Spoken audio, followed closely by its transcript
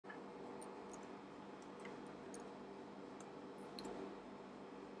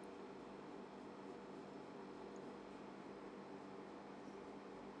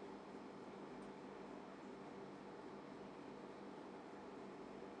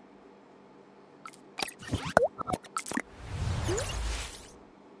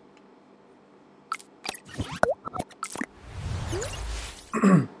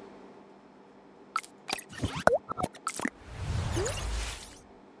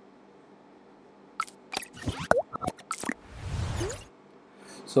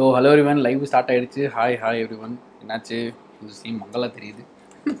So hello everyone, live start ஆகிடுச்சு. Hi everyone. என்னாச்சு? கொஞ்சம் சீன் மங்களாக தெரியுது.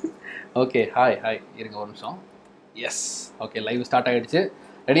 ஓகே, ஹாய் இருங்க ஒரு நிமிஷம். எஸ், ஓகே, லைவ் ஸ்டார்ட் ஆகிடுச்சு.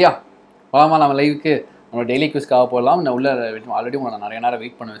 ரெடியா? வாமா நம்ம லைவுக்கு நம்ம டெய்லி குவிஸ்க்காக போகலாம். நான் உள்ள ஆல்ரெடி உங்களை நான் நிறைய நேரம்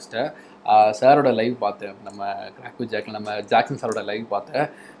வெயிட் பண்ண வச்சிட்டேன். சாரோட லைவ் பார்த்தேன், நம்ம கிராக் ஜாக்கில் நம்ம ஜாக்சன் சாரோட லைவ் பார்த்தேன்.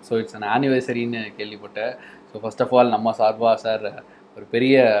 ஸோ இட்ஸ் அன் ஆனிவர்சரின்னு கேள்விப்பட்டேன். ஸோ ஃபர்ஸ்ட் ஆஃப் ஆல் நம்ம சார்பாக சார் ஒரு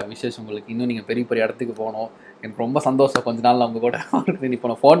பெரிய விஷயம் உங்களுக்கு. இன்னும் நீங்கள் பெரிய இடத்துக்கு போகணும். எனக்கு ரொம்ப சந்தோஷம். கொஞ்ச நாள் அவங்க கூட இப்போ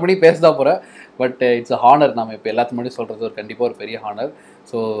நான் ஃபோன் பண்ணி பேச தான் போகிறேன். But it's a honour. நம்ம இப்போ எல்லாத்துக்கு முன்னாடி சொல்கிறது ஒரு கண்டிப்பாக ஒரு பெரிய honour.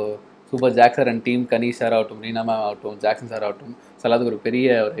 So super jack sir and team, கனீஷ் sir ஆகட்டும், ரீனா மேம் ஆகட்டும், ஜாக்சன் சார் ஆகட்டும், ஸோ எல்லாத்துக்கும் ஒரு பெரிய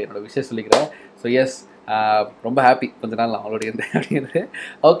என்னோடய விஷயம் சொல்லிக்கிறேன். ஸோ எஸ், ரொம்ப ஹாப்பி கொஞ்ச நாள் அவங்களோட இருந்தேன் அப்படிங்கிறது.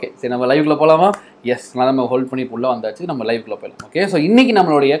 ஓகே, சரி நம்ம லைவுக்குள்ளே போகலாமா? எஸ், நான் நம்ம ஹோல்ட் பண்ணி உள்ளே வந்தாச்சு. நம்ம லைவுக்குள்ளே போயிடலாம். ஓகே, ஸோ இன்றைக்கி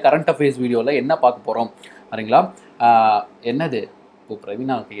நம்மளுடைய கரண்ட் அஃபேர்ஸ் வீடியோவில் என்ன பார்க்க போகிறோம் சரிங்களா? என்னது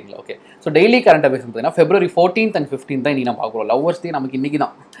பிரவீனா கேட்குறீங்களா? Okay, so daily current affairs பார்த்தீங்கன்னா February 14th and 15th தான் இன்றைக்கி நான் பார்க்க போகிறோம். லவ்வர்ஸ் டே நமக்கு இன்றைக்கி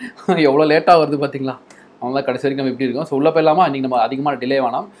தான். எவ்வளோ லேட்டாக வருது பார்த்தீங்களா? அவங்களாம் கடைசி வரைக்கும் நம்ம எப்படி இருக்கும். ஸோ உள்ளே போயிடலாமா? இன்றைக்கி நம்ம அதிகமாக டிலே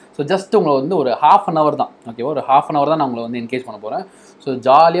வேணாம். ஸோ ஜஸ்ட் உங்களை வந்து ஒரு ½ an hour தான், ஓகேவா? ஒரு ½ an hour தான் நான் உங்களை வந்து என்கேஜ் பண்ண போகிறேன். ஸோ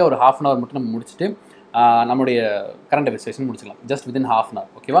ஜாலியாக ஒரு ½ an hour மட்டும் நம்ம முடிச்சுட்டு நம்மளுடைய கரண்ட் அஃபேர்ஸ் செஷன் முடிச்சிடலாம். ஜஸ்ட் வித்தின் ½ an hour,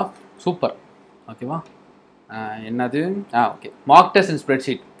 ஓகேவா? சூப்பர், ஓகேவா? என்னது? Okay, mark test and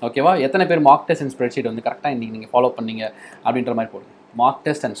spreadsheet, ஓகேவா? எத்தனை பேர் மார்க் டெஸ்ட் அண்ட் ஸ்ப்ரெட்ஷீட் வந்து கரெக்டாக இன்றைக்கி நீங்கள் ஃபாலோ பண்ணீங்க அப்படின்ற மாதிரி போடுங்க. Mark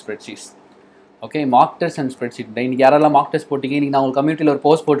test and spreadsheets, okay, mark test and spreadsheet. இன்றைக்கி யாரெல்லாம் மார்க் டெஸ்ட் போட்டிங்க? இன்றைக்கி நான் உங்களுக்கு கம்யூனிட்டியில் ஒரு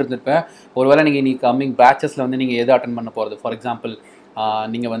போஸ்ட் போட்டுருந்துருப்பேன். ஒருவேளை நீங்கள் இன்றைக்கி கம்மிங் பேச்சஸில் வந்து நீங்கள் எது அட்டன் பண்ண போகிறது. ஃபார் எக்ஸாம்பிள்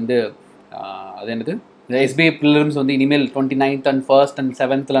நீங்கள் வந்து அது என்னது, SBI பிலிம்ஸ் வந்து இனிமேல் 29th and 1st and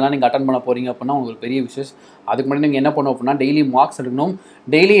 7th நீங்கள் அட்டன் பண்ண போகிறீங்க அப்படின்னா உங்களுக்கு பெரிய விஷயம். அதுக்கு முன்னாடி நீங்கள் என்ன பண்ணணும் அப்படின்னா டெய்லி மார்க்ஸ் எடுக்கணும்.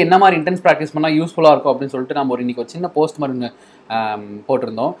 டெய்லி என்ன மாதிரி இன்டென்ஸ் ப்ராக்டிஸ் பண்ணால் யூஸ்ஃபுல்லாக இருக்கும் அப்படின்னு சொல்லிட்டு நம்ம இன்றைக்கி ஒரு சின்ன போஸ்ட் மாதிரி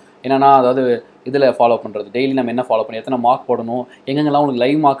போட்டிருந்தோம். என்னென்னா, அதாவது இதில் ஃபாலோ பண்ணுறது, டெய்லி நம்ம என்ன ஃபாலோ பண்ணி எத்தனை மார்க் போடணும், எங்கெங்கெல்லாம் உங்களுக்கு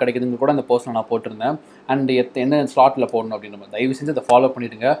லைவ் மார்க் கிடைக்குதுங்க கூட அந்த போஸ்ட்டில் நான் போட்டிருந்தேன். அண்ட் எந்த ஸ்லாட்டில் போடணும் அப்படின்ற மாதிரி தயவு செஞ்சு அதை ஃபாலோ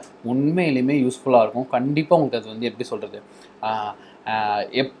பண்ணிவிடுங்க. உண்மையிலுமே யூஸ்ஃபுல்லாக இருக்கும். கண்டிப்பாக உங்களுக்கு அது வந்து எப்படி சொல்கிறது,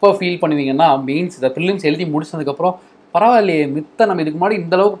 எப்போ ஃபீல் பண்ணுவீங்கன்னா மீன்ஸ் இந்த ப்ரிலிம்ஸ் எழுதி முடிச்சதுக்கப்புறம் பரவாயில்லையே, நம்ம இதுக்கு முன்னாடி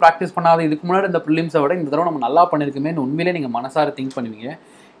இந்த அளவுக்கு ப்ராக்டிஸ் பண்ணாத, இதுக்கு முன்னாடி இந்த ப்ரிலிம்ஸை விட இந்த தடவை நம்ம நல்லா பண்ணியிருக்குமேன்னு உண்மையிலே நீங்கள் மனசார திங்க் பண்ணுவீங்க.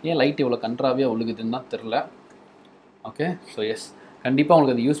 ஏன் லைட் இவ்வளோ கண்ட்ராவியாக ஒழுகுதுன்னு தான் தெரில. ஓகே, ஸோ எஸ், கண்டிப்பாக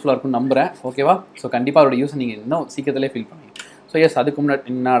உங்களுக்கு அது யூஸ்ஃபுல்லாக இருக்கும்னு நம்புகிறேன். ஓகேவா? ஸோ கண்டிப்பாக அதோட யூஸை நீங்கள் இன்னும் சீக்கிரத்திலே ஃபீல் பண்ணுவீங்க. ஸோ எஸ், அதுக்கு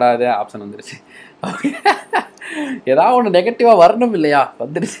முன்னாடி என்னடா இது ஆப்ஷன் வந்துருச்சு. ஓகே, ஏதாவது ஒன்று நெகட்டிவாக வரணும் இல்லையா?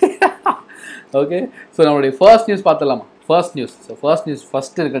 வந்துடுச்சு. ஓகே, ஸோ நம்மளுடைய ஃபர்ஸ்ட் நியூஸ் பார்த்துடலாமா? ஃபர்ஸ்ட் நியூஸ்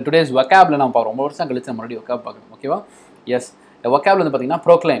ஃபஸ்ட்டு இருக்க டுடேஸ் வொக்காபில் நான் பார்க்குறோம். ரொம்ப வருஷம் கழிச்சு மறுபடியும் வொக்காப் பார்க்கணும். ஓகேவா? எஸ், வொக்காபில் வந்து பார்த்தீங்கன்னா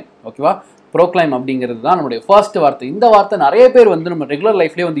ப்ரோக்ளைம். ஓகேவா? ப்ரோக்ளைம் அப்படிங்கிறது தான் நம்மளுடைய ஃபர்ஸ்ட் வார்த்தை. இந்த வார்த்தை நிறைய பேர் வந்து நம்ம ரெகுலர்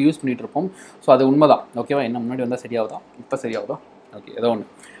லைஃப்லேயே வந்து யூஸ் பண்ணிகிட்டு இருப்போம். ஸோ அது உண்மை தான். ஓகேவா? என்ன முன்னாடி வந்தால் சரியாகுதா? இப்போ சரியாகுதா? ஓகே, ஏதோ ஒன்று.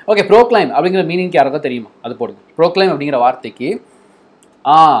 ஓகே, ப்ரோக்ளைம் அப்படிங்கிற மீனிங்க்கு யாருக்கா தெரியுமா? அது போடுங்க. ப்ரோக்ளைம் அப்படிங்கிற வார்த்தைக்கு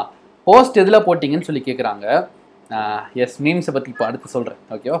போஸ்ட் எதில் போட்டிங்கன்னு சொல்லி கேட்குறாங்க. எஸ், மீம்ஸை பற்றி இப்போ அடுத்து சொல்கிறேன்.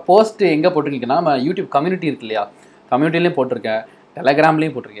 ஓகேவா? போஸ்ட் எங்கே போட்டிருக்கீங்கன்னா நம்ம யூடியூப் கம்யூனிட்டி இருக்கு இல்லையா, கம்யூனிட்டிலையும் போட்டிருக்கேன்,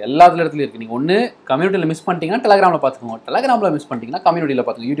 டெலகிராம்லேயும் போட்டிருக்கேன், எல்லா இடத்துலையும் இருக்குது. நீங்கள் ஒன்று கம்யூனிட்டியில் மிஸ் பண்ணிட்டீங்கன்னா டெலகிராமில் பார்த்துக்கோங்க, டெலகிராமில் மிஸ் பண்ணிட்டீங்கன்னா கம்யூனிட்டியில்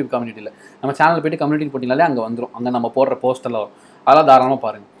பார்த்துக்கோங்க. யூடியூப் கம்யூனிட்டியில் நம்ம சேனலில் போய்ட்டு கம்யூனிட்டி போட்டிங்கனாலே அங்கே வந்துடும். அங்கே நம்ம போடுற போஸ்டெல்லாம் வரும். அதெல்லாம் தாராளமாக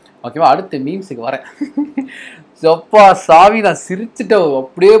பாருங்கள். ஓகேவா? அடுத்து மீம்ஸுக்கு வரேன். சொப்பா சாவி, நான் சிரிச்சுட்டு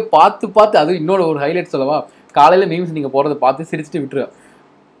அப்படியே பார்த்து அதுவும் இன்னொரு ஒரு ஹைலைட் சொல்லவா? காலையில் மீம்ஸ் நீங்கள் போகிறத பார்த்து சிரிச்சுட்டு விட்டுருவேன்.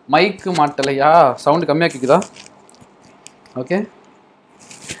 மைக்கு மாட்டலையா? சவுண்டு கம்மியாக கேட்குதா? ஓகே,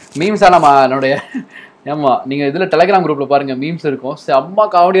 மீம்ஸாக நம்ம என்னுடைய ஆமாம், நீங்கள் இதில் டெலகிராம் குரூப்பில் பாருங்கள், மீம்ஸ் இருக்கும். செம்ம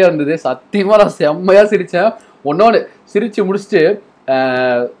காமெடியாக இருந்தது. சத்தியமாக நான் செம்மையாக சிரித்தேன். ஒன்றோடு சிரித்து முடிச்சுட்டு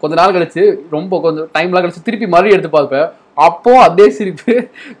கொஞ்சம் நாள் கழிச்சு, கொஞ்சம் டைம்லாம் கழிச்சு திருப்பி மறுபடியும் எடுத்து பார்ப்பேன். அப்போது அதே சிரிப்பு.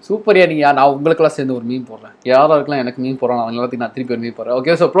 சூப்பரியா நீங்கள், நான் உங்களுக்கெல்லாம் சேர்ந்து ஒரு மீம் போடுறேன். யாராருக்கெல்லாம் எனக்கு மீம் போடுறேன், அவங்க எல்லாத்தையும் நான் திருப்பி ஒரு மீம் போடுறேன்.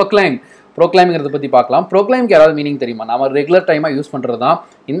 ஓகே, ஸோ ப்ரோக்ளைம்ங்கிறத பற்றி பார்க்கலாம். ப்ரோக்ளைம்க்கு யாராவது மீனிங் தெரியுமா? நம்ம ரெகுலர் டைமாக யூஸ் பண்ணுறது தான்.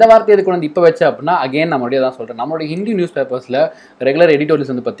 இந்த வார்த்தை எதுக்கு வந்து இப்போ வச்சேன் அப்படின்னா, அகெயின் நம்மளுடைய தான் சொல்கிறேன், நம்மளுடைய ஹிந்தி நியூஸ் பேப்பர்ஸில் ரெகுலர்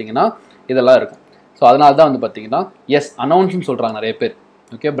எடிட்டோரியல்ஸ் வந்து பார்த்திங்கன்னா இதெல்லாம் இருக்கும். ஸோ அதனால தான் வந்து பார்த்தீங்கன்னா எஸ், அனௌன்ஸ்னு சொல்கிறாங்க நிறைய பேர்.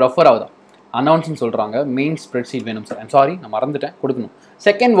 ஓகே, ப்ரஃபர் ஆகுதா, அனௌன்ஸ்னு சொல்கிறாங்க. மெயின் ஸ்ப்ரெட்ஷீட் வேணும் சார். ஐம் சாரி, நான் மறந்துட்டேன் கொடுக்கணும்.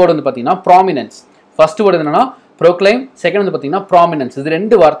 செகண்ட் வேர்டு வந்து பார்த்தீங்கன்னா ப்ராமினன்ஸ். ஃபர்ஸ்ட் வேர்டு என்னன்னா ப்ரோக்ளைம், செகண்ட் வந்து பார்த்தீங்கன்னா ப்ராமினன்ஸ். இது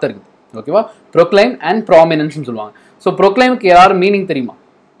ரெண்டு வார்த்தை இருக்குது. ஓகேவா? ப்ரோக்ளைம் அண்ட் ப்ராமினன்ஸ்னு சொல்லுவாங்க. ஸோ ப்ரோக்ளைமுக்கு யாரும் மீனிங் தெரியுமா?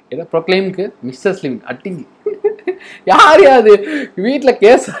 ஏதோ ப்ரோக்ளைமுக்கு Mr.Liwin அட்டிங்கி யார் வீட்டில்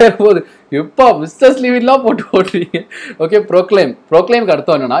கேஸ் ஆகும்போது எப்போ Mr.Liwinலாம் போட்டுறீங்க? ஓகே, ப்ரோக்ளைமுக்கு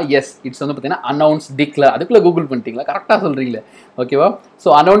அர்த்தம் என்னன்னா எஸ், இட்ஸ் வந்து பார்த்தீங்கன்னா அனௌன்ஸ், டிக்ளேர். அதுக்குள்ளே கூகுள் பண்ணிட்டீங்களா? கரெக்டாக சொல்கிறீங்களே. ஓகேவா? ஸோ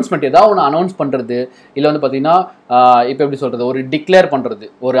அனௌன்ஸ்மெண்ட், ஏதாவது ஒன்று அனௌன்ஸ் பண்ணுறது, இல்லை வந்து பார்த்தீங்கன்னா இப்போ எப்படி சொல்கிறது, ஒரு டிக்ளேர் பண்ணுறது,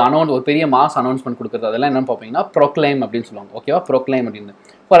 ஒரு பெரிய மாஸ் அனௌன்ஸ்மெண்ட் கொடுக்குறது, அதெல்லாம் என்னென்னு பார்ப்பீங்கன்னா ப்ரோக்ளைம் அப்படின்னு சொல்லுவாங்க. ஓகேவா? ப்ரோக்ளைம் அப்படின்னு.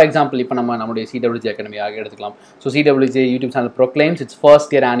 ஃபார் எக்ஸாம்பிள் இப்போ நம்மளுடைய CWJ அகாடமியாக எடுத்துக்கலாம். So CWJ YouTube channel ப்ரோக்ளைம்ஸ் it's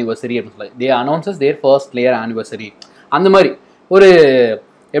first year anniversary அப்படின்னு சொல்லி தே announces their first year anniversary. அந்த மாதிரி ஒரு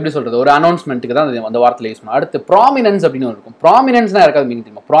எப்படி சொல்கிறது, ஒரு அனௌன்ஸ்மெண்ட்டுக்கு தான் அந்த வார்த்தையில் யூஸ் பண்ணுவோம். அடுத்து ப்ராமினன்ஸ் அப்படின்னு ஒன்று இருக்கும். ப்ராமினன்ஸ்னால் யாருக்காவது மீனிங்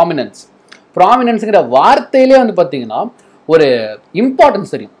தெரியுமா? ப்ராமினன்ஸுங்கிற வார்த்தையிலே வந்து பார்த்தீங்கன்னா ஒரு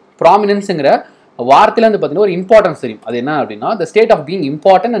இம்பார்ட்டன்ஸ் தெரியும். ப்ராமினன்ஸுங்கிற வார்த்தையில வந்து பார்த்தீங்கன்னா ஒரு இம்பார்ட்டன்ஸ் தெரியும். அது என்ன அப்படின்னா the state of being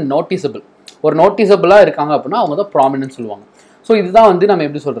important and noticeable. ஒரு நோட்டிசபிளாக இருக்காங்க அப்படின்னா அவங்க தான் ப்ராமினன்ஸ் சொல்லுவாங்க. ஸோ இதுதான் வந்து நம்ம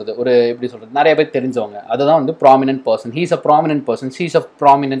எப்படி சொல்கிறது, ஒரு எப்படி சொல்கிறது, நிறைய பேர் தெரிஞ்சவங்க, அதுதான் வந்து prominent person. He's a prominent person, she's a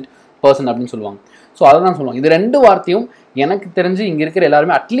prominent person அப்படின்னு சொல்லுவாங்க. ஸோ அதை தான் சொல்லுவாங்க. இது 2 வார்த்தையும் எனக்கு தெரிஞ்சு இங்கே இருக்கிற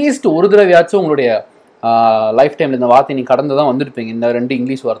எல்லாருமே அட்லீஸ்ட் ஒரு தடவையாச்சும் உங்களுடைய லைஃப் டைமில் இந்த வார்த்தை நீங்கள் கடந்து தான் வந்துருப்பீங்க, இந்த 2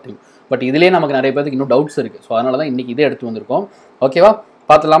 இங்கிலீஷ் வார்த்தையும். பட் இதுலேயே நமக்கு நிறைய பேருக்கு இன்னும் டவுட்ஸ் இருக்குது. ஸோ அதனால தான் இன்றைக்கி இதே எடுத்து வந்திருக்கோம். ஓகேவா,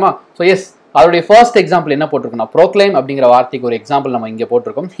 பார்த்துலாமா? ஸோ எஸ், அதோடைய ஃபர்ஸ்ட் எக்ஸாம்பிள் என்ன போட்டிருக்கோம்னா ப்ரோக்ளைம் அப்படிங்கிற வார்த்தைக்கு ஒரு எக்ஸாம்பிள் நம்ம இங்கே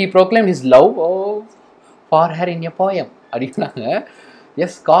போட்டிருக்கோம். He proclaim his love for her in a poem அப்படின்னாங்க.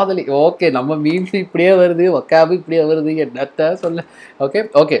 எஸ், காதலி. ஓகே, நம்ம மீன்ஸ் இப்படியே வருது, ஒக்காபு இப்படியே வருது, என்னத்தை சொல்ல. Okay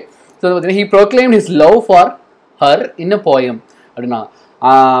okay. ஸோ பார்த்தீங்கன்னா he proclaim his love for her in a poem அப்படின்னா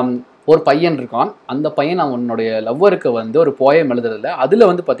ஒரு பையன் இருக்கான். அந்த பையன் அவனுடைய லவ்வருக்கு வந்து ஒரு போயம் எழுதுறதில்ல. அதில்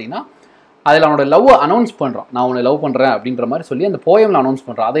வந்து பார்த்தீங்கன்னா அதில் அவனோட லவ் அனௌன்ஸ் பண்ணுறான். நான் அவனை லவ் பண்ணுறேன் அப்படின்ற மாதிரி சொல்லி அந்த போயமில் அனௌன்ஸ்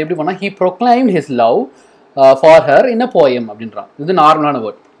பண்ணுறான். அதை எப்படி பண்ணால் he proclaim his love for her in a poem அப்படின்றான். இது நார்மலான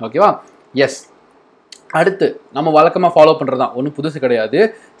வேர்ட். ஓகேவா? எஸ். அடுத்து நம்ம வழக்கமாக ஃபாலோ பண்ணுறது தான், ஒன்றும் புதுசு கிடையாது.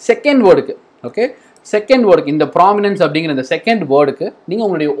 செகண்ட் வேர்டுக்கு, ஓகே, செகண்ட் வேர்டுக்கு இந்த ப்ராமினன்ஸ் அப்படிங்கிற இந்த செகண்ட் வேர்டுக்கு நீங்கள்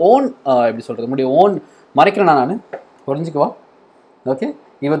உங்களுடைய ஓன் எப்படி சொல்கிறது, உங்களுடைய ஓன் மறைக்கிறேன்னா நான் புரிஞ்சுக்குவா. ஓகே,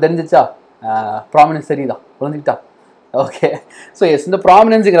 இப்போ தெரிஞ்சிச்சா? ப்ராமினன்ஸ் சரிதான், புரிஞ்சுக்கிட்டா? ஓகே. ஸோ எஸ், இந்த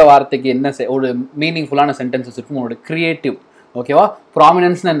ப்ராமினன்ஸுங்கிற வார்த்தைக்கு என்ன ஒரு மீனிங்ஃபுல்லான சென்டென்சஸ் இருக்கும், உங்களோட க்ரியேட்டிவ். ஓகேவா?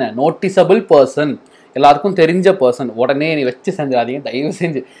 ப்ராமினன்ஸ்னு என்ன? நோட்டிசபிள் பர்சன், எல்லாருக்கும் தெரிஞ்ச பர்சன். உடனே நீ வச்சு செஞ்சிடாதீங்க தயவு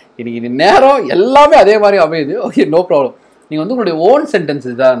செஞ்சு. இன்னைக்கு நேரம் எல்லாமே அதே மாதிரி அமையுது. Okay, no problem. நீங்கள் வந்து உங்களுடைய ஓன் சென்டென்ஸ்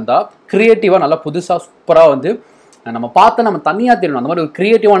இதாக இருந்தால் க்ரியேட்டிவாக நல்லா புதுசாக சூப்பராக வந்து நம்ம பார்த்து நம்ம தனியாக தெரியணும். அந்த மாதிரி ஒரு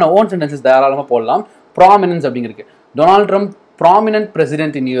க்ரியேட்டிவான ஓன் சென்டென்சஸ் தாராளமாக போடலாம். ப்ராமினன்ஸ் அப்படிங்கிறது டொனால்ட் ட்ரம்ப் ப்ராமினன்ட்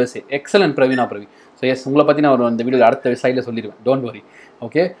பிரசிடென்ட் இன் USA. Excellent Praveena Pravi. So S, உங்களை பற்றி நான் இந்த வீடியோவில் அடுத்த சைடில் சொல்லிடுவேன், டோன்ட் வரி.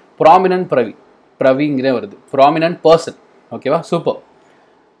 ஓகே, ப்ராமினன்ட் பிரவிங்கிறே வருது. Prominent person. ஓகேவா? Super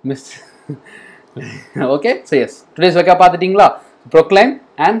miss. Okay, so S, today's வைக்கா பார்த்துட்டிங்களா? Proclaim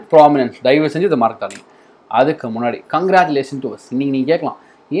and prominence. தயவு செஞ்சு இதை மறக்காதீங்க. அதுக்கு முன்னாடி கங்க்ராச்சுலேஷன் டு அஸ். இன்னைக்கு நீங்கள் கேட்கலாம்,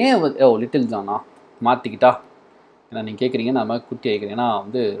 ஏன் லிட்டில் ஜானா மாற்றிக்கிட்டா? ஏன்னா நீங்கள் கேட்குறீங்க, நான் குட்டி ஆகிக்கிறேன். ஏன்னா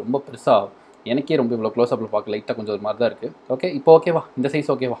வந்து ரொம்ப பெருசாக எனக்கே ரொம்ப இவ்வளோ க்ளோஸ்அப்பில் பார்க்க லைட்டாக கொஞ்சம் ஒரு மாதிரி தான் இருக்குது. ஓகே, இப்போ ஓகேவா? இந்த சைஸ்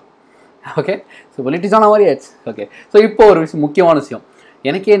ஓகேவா? ஓகே, ஸோ லிட்டில் ஜானா மாதிரி ஆச்சு. ஓகே, ஸோ இப்போ ஒரு விஷயம், முக்கியமான விஷயம்,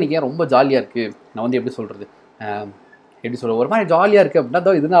 எனக்கே இன்றைக்கி ரொம்ப ஜாலியாக இருக்குது. நான் வந்து எப்படி சொல்கிறது, ஒரு மாதிரி ஜாலியாக இருக்குது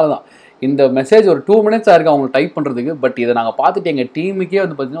அப்படின்னா இதனால தான். இந்த மெசேஜ் ஒரு 2 மினிட்ஸாக இருக்குது அவங்க டைப் பண்ணுறதுக்கு. பட் இதை நாங்கள் பார்த்துட்டு எங்கள் டீமுக்கே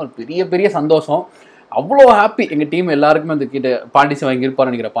வந்து பார்த்திங்கன்னா ஒரு பெரிய பெரிய சந்தோஷம். அவ்வளோ ஹாப்பி. எங்கள் டீம் எல்லாருக்குமே வந்து கிட்ட பாண்டிசி வாங்கியிருப்பார்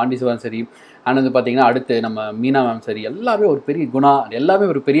நினைக்கிறேன். பாண்டிசிவான் சரி, அண்ட் வந்து பார்த்திங்கன்னா அடுத்து நம்ம மீனா மேம் சரி, எல்லாமே ஒரு பெரிய குணா, எல்லாமே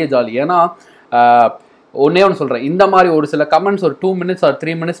ஒரு பெரிய ஜாலி. ஏன்னா ஒன்றே ஒன்று சொல்கிறேன், இந்த மாதிரி ஒரு சில கமெண்ட்ஸ் ஒரு 2 மினிட்ஸ் ஆர்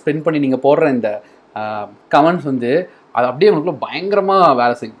 3 மினிட்ஸ் ஸ்பெண்ட் பண்ணி நீங்கள் போடுற இந்த கமெண்ட்ஸ் வந்து அது அப்படியே உங்களுக்குள்ள பயங்கரமாக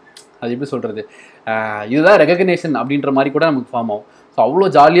வேலை செய்யும். அது எப்படி சொல்கிறது, இதுதான் ரெகக்னேஷன் அப்படின்ற மாதிரி கூட நமக்கு ஃபார்ம் ஆகும். ஸோ அவ்வளோ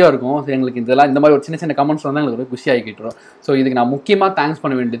ஜாலியாக இருக்கும். ஸோ எங்களுக்கு இதெல்லாம் இந்த மாதிரி ஒரு சின்ன சின்ன கமெண்ட்ஸ் வந்து எங்களுக்கு ஒரு குஷி ஆகிக்கிட்டுரும். ஸோ இதுக்கு நான் முக்கியமாக தேங்க்ஸ்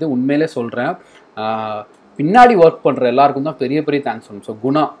பண்ண வேண்டியது உண்மையிலே சொல்கிறேன், பின்னாடி ஒர்க் பண்ணுற எல்லாருக்கும் தான் பெரிய பெரிய தேங்க்ஸ் சொல்லணும். ஸோ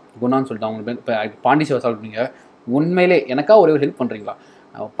குணான்னு சொல்லிட்டு அவங்க இப்போ பாண்டிசிவா சார் நீங்கள் உண்மையிலே எனக்கா ஒரே ஒரு ஹெல்ப் பண்ணுறீங்களா?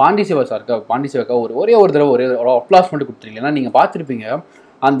 பாண்டிசிவா சாருக்கா ஒரே ஒரு தடவை ஒரு அப்ளாஸ் மட்டும் கொடுத்துருங்க. ஏன்னா நீங்கள் பார்த்துருப்பீங்க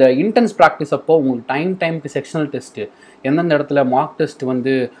அந்த இன்டென்ஸ் ப்ராக்டிஸ் அப்போ உங்களுக்கு டைமுக்கு செக்ஷனல் டெஸ்ட்டு, எந்தெந்த இடத்துல மார்க் டெஸ்ட்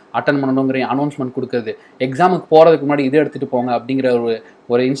வந்து அட்டன் பண்ணணுங்கிற அனௌன்ஸ்மெண்ட் கொடுக்குறது, எக்ஸாமுக்கு போகிறதுக்கு முன்னாடி இதை எடுத்துகிட்டு போங்க அப்படிங்கிற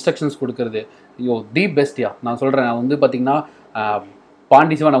ஒரு இன்ஸ்ட்ரக்ஷன்ஸ் கொடுக்குறது, தி பெஸ்ட்யா நான் சொல்கிறேன். நான் வந்து பார்த்திங்கன்னா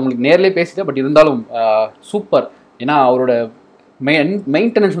பாண்டிசிவா நான் உங்களுக்கு நேர்லேயே பேசிட்டேன், பட் இருந்தாலும் சூப்பர். ஏன்னா அவரோட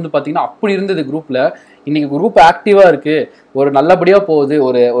மெயின்டெனன்ஸ் வந்து பார்த்திங்கன்னா அப்படி இருந்தது குரூப்பில். இன்றைக்கி குரூப் ஆக்டிவாக இருக்குது, ஒரு நல்லபடியாக போகுது,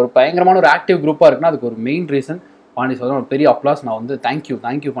 ஒரு பயங்கரமான ஒரு ஆக்டிவ் குரூப்பாக இருக்குன்னா அதுக்கு ஒரு மெயின் ரீசன் பாண்டிசிவா தான். ஒரு பெரிய அப்ளாஸ். நான் வந்து தேங்க்யூ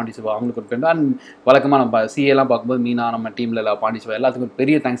பாண்டிசிவா. அவங்களுக்கு ஒரு ஃப்ரெண்ட். அண்ட் வழக்கமாக நம்ம சிஏலாம் பார்க்கும்போது மீனா நம்ம டீமில் இல்லை பாண்டிசிவா எல்லாத்துக்கும் ஒரு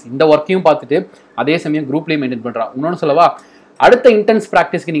பெரிய தேங்க்ஸ். இந்த ஒர்க்கையும் பார்த்துட்டு அதே சமயம் குரூப்லேயும் மெயின்டைன் பண்ணுறான். இன்னொன்று சொல்லவா, அடுத்த இன்டென்ஸ்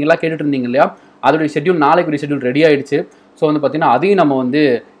ப்ராக்டிஸ்க்கு நீங்களாம் கேட்டுட்டு இருந்தீங்க இல்லையா, அதோடைய ஷெட்யூல் நாளைக்கு ஒரு ஷெட்யூல் ரெடி ஆகிடுச்சு. ஸோ வந்து பார்த்திங்கன்னா அதையும் நம்ம வந்து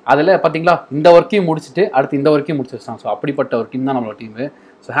அதில் பார்த்திங்களா இந்த ஒர்க்கையும் முடிச்சுட்டு அடுத்து இந்த ஒர்க்கையும் முடிச்சு வச்சிட்டான். ஸோ அப்படிப்பட்ட ஒரு டீம் தான் நம்மளோட team.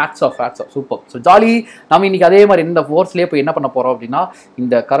 So hats off super. So jolly. நம்ம இன்றைக்கி அதே மாதிரி இந்த ஃபோர்ஸ்லேயே போய் என்ன பண்ண போகிறோம் அப்படின்னா,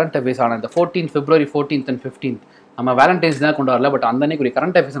 இந்த கரண்ட் அஃபேர்ஸ் ஆன இந்த February 14th and 15th நம்ம வேலண்டைன்ஸ் தான் கொண்டு வரல, பட் அந்த அன்னைக்கு ஒரு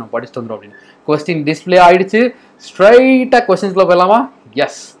கரண்ட் அஃபேர்ஸ் நம்ம படிச்சுட்டு வந்துடும் அப்படின்னு. கொஸ்டின் டிஸ்பிளே ஆகிடுச்சு. ஸ்ட்ரைட்டாக கொஸ்டின்ஸ்குள்ளே போயிடலாமா?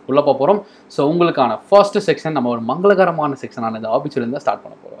 எஸ், உள்ளே போக போகிறோம். ஸோ உங்களுக்கான ஃபர்ஸ்ட் செக்ஷன் நம்ம ஒரு மங்களகரமான செக்ஷனான இந்த ஆபிச்சுலேருந்து ஸ்டார்ட்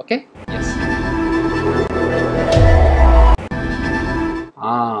பண்ண போகிறோம். Okay, S.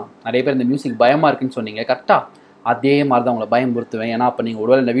 நிறைய பேர் இந்த மியூசிக் பயமாக இருக்குன்னு சொன்னீங்க. கரெக்டாக அதே மாதிரி தான் உங்களை பயம்படுத்துவேன். ஏன்னா அப்போ நீங்கள்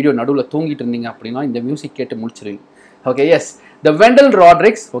ஒருவேளை இந்த வீடியோ நடுவில் தூங்கிட்டு இருந்தீங்க அப்படின்னா இந்த மியூசிக் கேட்டு முடிச்சிருவீங்க. Okay, S. த Wendell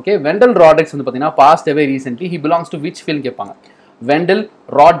Rodriguez. Okay, Wendell Rodriguez வந்து பார்த்தீங்கன்னா past away recently. He belongs to which field கேட்பாங்க. Wendell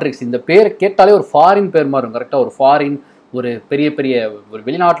Rodriguez. இந்த பேர் கேட்டாலே ஒரு ஃபாரின் பேர் மாதிரி இருக்கும். கரெக்டாக ஒரு ஃபாரின், ஒரு பெரிய பெரிய ஒரு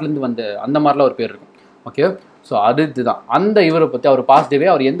வெளிநாட்டிலேருந்து வந்த அந்த மாதிரிலாம் ஒரு பேர் இருக்கும். ஓகே, ஸோ இதுதான் அந்த இவரை பற்றி. அவர் பாசிட்டிவே,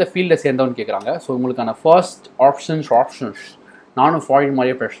 அவர் எந்த ஃபீல்டில் சேர்ந்தவன்னு கேட்குறாங்க. ஸோ உங்களுக்கான ஃபர்ஸ்ட் ஆப்ஷன்ஸ் நானும் ஃபாரின்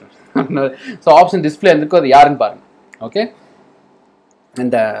மாதிரியே பேசுகிறேன். ஸோ ஆப்ஷன் டிஸ்பிளே இருக்கும், அது யாருன்னு பாருங்கள். ஓகே,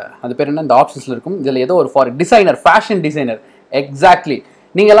 அது பேர் என்ன, இந்த ஆப்ஷன்ஸில் இருக்கும். இதில் ஏதோ ஒரு டிசைனர், ஃபேஷன் டிசைனர். எக்ஸாக்ட்லி.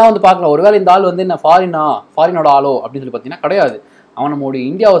 நீங்கள்லாம் வந்து பார்க்கலாம், ஒருவேளை இந்த ஆள் வந்து என்ன ஃபாரினோட ஆளோ அப்படின்னு சொல்லி பார்த்தீங்கன்னா கிடையாது. அவன் நம்மளுடைய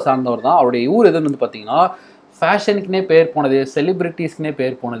இந்தியாவை சார்ந்தவர் தான். அவருடைய ஊர் எதுன்னு வந்து பார்த்தீங்கன்னா ஃபேஷனுக்குனே பேர் போனது, செலிபிரிட்டிஸ்க்குனே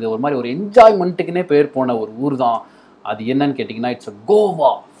பேர் போனது, ஒரு மாதிரி ஒரு என்ஜாய்மெண்ட்டுக்குனே பேர் போன ஒரு ஊர் தான். அது என்னன்னு கேட்டிங்கன்னா it's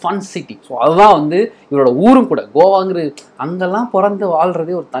Goa, fun city. So அதுதான் வந்து இவரோட ஊரும் கூட. கோவாங்கிறது அங்கெல்லாம் பிறந்து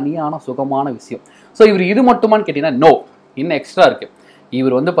வாழ்கிறதே ஒரு தனியான சுகமான விஷயம். ஸோ இவர் இது மட்டுமான்னு கேட்டிங்கன்னா நோ, இன்னும் எக்ஸ்ட்ரா இருக்குது.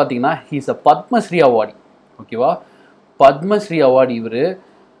 இவர் வந்து பார்த்தீங்கன்னா ஹீஸ் அ பத்மஸ்ரீ அவார்டி. ஓகேவா, பத்மஸ்ரீ அவார்டு. இவர்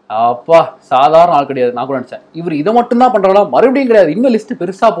அப்பா சாதாரண ஆள் கிடையாது. நான் கூட நினச்சேன் இவர் இதை மட்டும்தான் பண்ணுறாங்களா, மறுபடியும் கிடையாது, இன்னும் லிஸ்ட்டு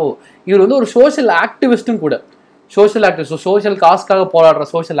பெருசாக போகும். இவர் வந்து ஒரு சோஷியல் ஆக்டிவிஸ்ட்டும் கூட. சோஷியல் ஆக்டிவிஸ்ட், சோஷியல் காஸ்க்காக போராடுற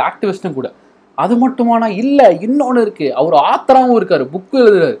சோஷியல் ஆக்டிவிஸ்ட்டும் கூட. அது மட்டுமானா இல்லை, இன்னொன்று இருக்குது. அவர் ஆத்தராகவும் இருக்கார், புக்கு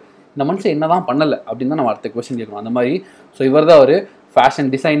எழுதுறாரு. இந்த மனுஷன் என்ன தான் பண்ணலை அப்படின்னு தான் நம்ம அடுத்த கொஸ்டின் கேட்கணும். அந்த மாதிரி. ஸோ இவர் தான் ஒரு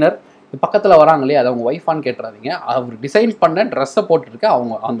ஃபேஷன் டிசைனர். பக்கத்தில் வராங்களே, அது அவங்க ஒய்ஃபான்னு கேட்டுறாதீங்க. அவர் டிசைன் பண்ண ட்ரெஸ்ஸை போட்டுருக்க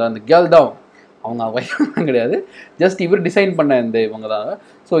அவங்க அந்த கேர்ள் தான். அவங்க ஒய்ஃப் கிடையாது, ஜஸ்ட் இவர் டிசைன் பண்ண இந்த இவங்க தான்.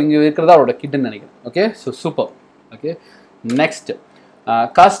 ஸோ இங்கே இருக்கிறதா அவரோட கிட்டுன்னு நினைக்கிறேன். Okay, so super. Okay, next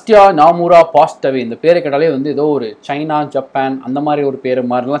காஸ்டியா நாமுரா பாஸ்டவே. இந்த பேரை கேட்டாலே வந்து ஏதோ ஒரு சைனா, ஜப்பான் அந்த மாதிரி ஒரு பேர்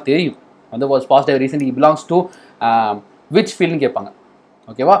மாதிரிலாம் தெரியும். வந்து was பாஸ்டவே recent. He belongs to which ஃபீல்டுன்னு கேட்பாங்க.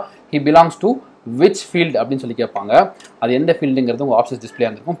 ஓகேவா, he belongs to which field அப்படின்னு சொல்லி கேட்பாங்க. அது எந்த ஃபீல்டுங்கிறது உங்கள் ஆப்ஷன்ஸ் டிஸ்பிளே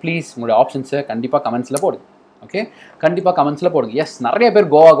இருந்திருக்கும். ப்ளீஸ் உங்களுடைய ஆப்ஷன்ஸை கண்டிப்பாக கமெண்ட்ஸில் போடுங்க. ஓகே, கண்டிப்பாக கமெண்ட்ஸில் போடுங்க. எஸ், நிறைய பேர்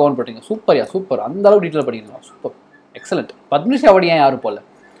கோவான்னு போட்டீங்க. சூப்பர்யா, சூப்பர். அந்த அளவு டீட்டெயில் படிக்கிறீங்களா, சூப்பர், எக்ஸலண்ட். பத்மஸ்ரீ அவார்டு ஏன் யாரும் போல,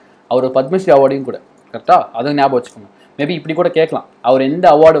 அவர் பத்மஸ்ரீ அவார்டையும் கூட கரெக்டாக அதை ஞாபகம் வச்சுக்கோங்க. மேபி இப்படி கூட கேட்கலாம், அவர் எந்த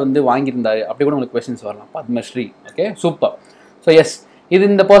அவார்டு வந்து வாங்கியிருந்தாரு அப்படி கூட உங்களுக்கு கொஸ்டின்ஸ் வரலாம். Padmashri. Okay, super. So S,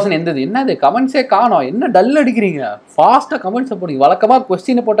 இந்த பர்சன் என்னது கமெண்ட்ஸே காணோம், என்ன டல் அடிக்கிறீங்க, ஃபாஸ்ட்டாக கமெண்ட்ஸை போடுங்க. வழக்கமாக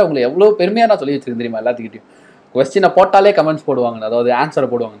கொஸ்டினை போட்டால் உங்களுக்கு எவ்வளோ பெருமையாக நான் சொல்லி வச்சுருக்கேன் தெரியுமா எல்லாத்துக்கிட்டையும். கொஸ்டினை போட்டாலே கமெண்ட்ஸ் போடுவாங்க, அதாவது ஆன்சரை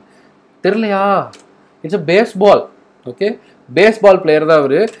போடுவாங்க. தெரியலையா, it's a baseball. Okay, baseball player தான்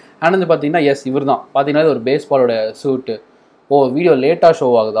அவர். அண்ட் வந்து பார்த்தீங்கன்னா எஸ், இவர் தான் பார்த்தீங்கன்னா ஒரு பேஸ்பாலோட சூட்டு. ஓ, வீடியோ லேட்டாக ஷோ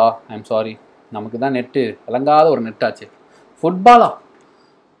ஆகுதா, ஐ எம் சாரி, நமக்கு தான் நெட்டு விளங்காத ஒரு நெட்டாச்சு. ஃபுட்பாலா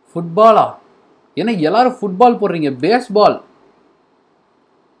ஏன்னா எல்லாரும் ஃபுட்பால் போடுறீங்க,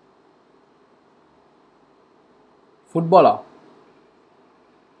 ஃபுட்பாலா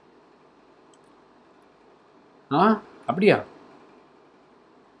அப்படியா?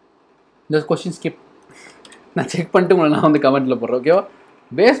 இந்த கொஸ்டின் ஸ்கிப், நான் செக் பண்ணிட்டு உங்களை நான் வந்து கமெண்ட்டில் போடுறேன். ஓகேவா,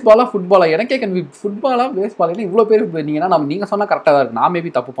 பேஸ்பாலா ஃபுட்பாலா எனக்கே ஃபுட்பாலா பேஸ்பால் ஏன்னா இவ்வளோ பேர் நீங்கள் சொன்னால் கரெக்டாக தான் இருக்கும். நான்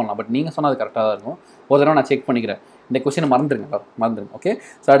மேபி தப்பு பண்ணலாம், பட் நீங்கள் சொன்னால் அது கரெக்டாக தான் இருக்கும். ஒரு தடவை நான் செக் பண்ணிக்கிறேன். இந்த கொஸ்டினை மறந்துடுங்க. ஓகே,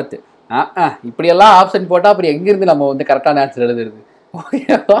 ஸோ அடுத்து இப்படியெல்லாம் ஆப்ஷன் போட்டால் அப்புறம் எங்கேருந்து நம்ம வந்து கரெக்டான ஆன்சர் எழுதுறது?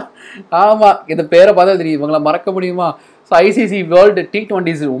 ஓகேவா, ஆமாம், இந்த பேரை பார்த்தா தெரியும், இவங்களை மறக்க முடியுமா? So ICC world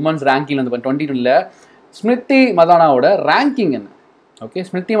T20 women's ranking வந்து 2020 ஸ்மிருதி மதானாவோட ரேங்கிங் என்ன? ஓகே,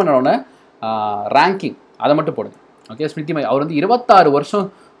 ஸ்மிருதி மதானாவோட ரேங்கிங் அதை மட்டும் போடுங்க. ஓகே, ஸ்மிருதி அவர் வந்து 26 வருஷம்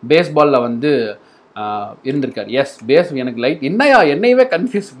பேஸ்பாலில் வந்து இருந்திருக்கார். எஸ், எனக்கு லைட் என்னையவே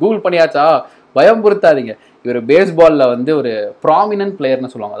கன்ஃபியூஸ், கூகுள் பண்ணியாச்சா, பயம் பொறுத்தாதீங்க. இவர் பேஸ்பாலில் வந்து ஒரு ப்ராமினன்ட்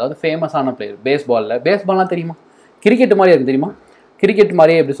பிளேயர்னு சொல்லுவாங்க, அதாவது ஃபேமஸான பிளேயர் பேஸ்பால்லாம் தெரியுமா? கிரிக்கெட் மாதிரியே இருக்கும் தெரியுமா? கிரிக்கெட்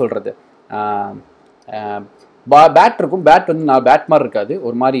மாதிரியே எப்படி சொல்கிறது, பேட் இருக்கும். பேட் வந்து பேட் மாதிரி இருக்காது,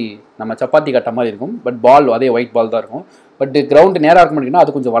 ஒரு மாதிரி நம்ம சப்பாத்தி கட்ட மாதிரி இருக்கும். பட் பால் அதே ஒயிட் பால் தான் இருக்கும். பட் கிரவுண்டு நேராக இருக்க மாட்டேங்கன்னா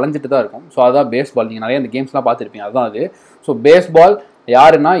அது கொஞ்சம் வளைஞ்சிட்டு தான் இருக்கும். ஸோ அதுதான் பேஸ்பால். நீங்கள் நிறைய இந்த கேம்ஸ்லாம் பார்த்துருப்பீங்க, அதுதான் அது. ஸோ பேஸ்பால்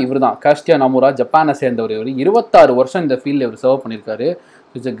யாருன்னா இவர் தான், காஸ்டியா நாமுரா, ஜப்பானை சேர்ந்தவர். இவர் 26 வருஷம் இந்த ஃபீல்டில் இவர் சர்வ் பண்ணியிருக்காரு.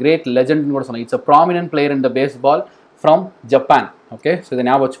 இட்ஸ் அ கிரேட் லெஜெண்ட்னு கூட சொன்னாங்க. It's a prominent player in the baseball from Japan. Okay, so இதை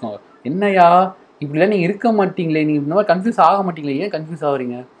ஞாபகம் வச்சுக்கோங்க. என்னையா இப்படிலாம் நீங்கள் இருக்க மாட்டீங்களே, நீங்கள் இந்த மாதிரி கன்ஃபியூஸ் ஆக மாட்டீங்களே, ஏன் கன்ஃபியூஸ்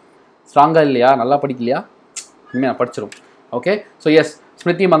ஆகுறீங்க? ஸ்ட்ராங்காக இல்லையா, நல்லா படிக்கலையா? இனிமேல் படிச்சிடும். Okay, so S,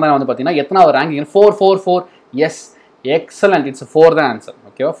 Smriti Mandhana வந்து பார்த்தீங்கன்னா எத்தனாவது ரேங்கிங்? 4. S, excellent. இட்ஸ் 4 தான் ஆன்சர்.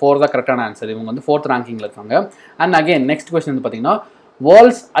 ஓகேவா, 4 தான் கரெக்டான ஆன்சர். இவங்க வந்து 4th ரேங்கிங்கில் இருக்காங்க. அண்ட் அகெயின் நெக்ஸ்ட் கொஸ்டின் வந்து பார்த்தீங்கன்னா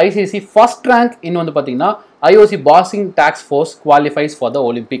வேர்ல்ட்ஸ் ஐசிசி ஃபர்ஸ்ட் ரேங்க் இன்னும் வந்து பார்த்தீங்கன்னா IOC boxing task force qualifies for the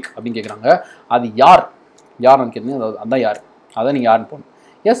Olympic அப்படின்னு கேட்குறாங்க. அது யாருன்னு கேட்டீங்க, அதான் யார், அதான் நீங்கள் யாருன்னு போடணும்.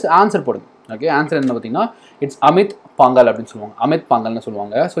 எஸ், ஆன்சர் போடுங்க. ஓகே, ஆன்சர் என்ன பார்த்தீங்கன்னா இட்ஸ் அமித் பாங்கல் அப்படின்னு சொல்லுவாங்க. அமித் பாங்கல்னு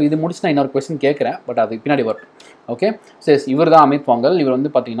சொல்லுவாங்க. ஸோ இது முடிச்சு நான் இன்னொரு கொஸ்டின் கேட்குறேன், பட் அது பின்னாடி வரும். ஓகே, சரி, இவர் தான் அமித் பாங்கல். இவர்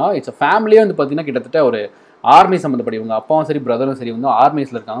வந்து பார்த்தீங்கன்னா இட்ஸ் ஃபேமிலியே வந்து பார்த்தீங்கன்னா கிட்டத்தட்ட ஒரு ஆர்மி சம்மந்தப்படி, இவங்க அப்பாவும் சரி பிரதரும் சரி வந்து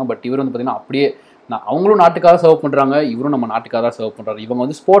ஆர்மிஸில் இருக்காங்க. பட் இவர் வந்து பார்த்தீங்கன்னா அப்படியே அவங்களும் நாட்டுக்காக சர்வ் பண்ணுறாங்க, இவரும் நம்ம நாட்டுக்காக தான் சர்வ் பண்ணுறாரு. இவங்க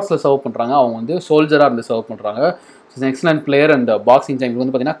வந்து ஸ்போர்ட்ஸில் சர்வ் பண்ணுறாங்க, அவங்க வந்து சோல்ஜராக இருந்து சர்வ் பண்ணுறாங்க. So excellent player and boxing time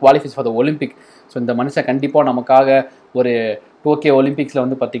வந்து பார்த்தீங்கன்னா qualifies for the Olympic. So இந்த மனுஷன் கண்டிப்பாக நமக்காக ஒரு டோக்கியோ ஒலிம்பிக்ஸில்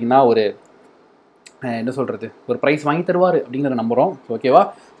வந்து பார்த்திங்கன்னா ஒரு என்ன சொல்கிறது ஒரு ப்ரைஸ் வாங்கி தருவார் அப்படிங்கிற நம்புகிறோம். ஓகேவா?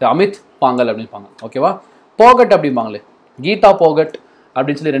 அமித் பாங்கல் அப்படின்பாங்க. ஓகேவா? போகட் அப்படிம்பாங்களே, கீதா போகட்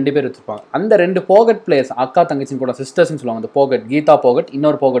அப்படின்னு சொல்லி 2 பேர் வச்சுருப்பாங்க. அந்த 2 போகட் பிளேயர்ஸ் அக்கா தங்கச்சின்னு கூட சிஸ்டர்ஸ்ன்னு சொல்லுவாங்க. அந்த போகட், கீதா போகட்,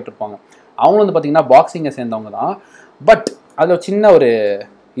 இன்னொரு போகட் இருப்பாங்க. அவங்க வந்து பார்த்திங்கன்னா பாக்ஸிங்கை சேர்ந்தவங்க தான். பட் அதில் சின்ன ஒரு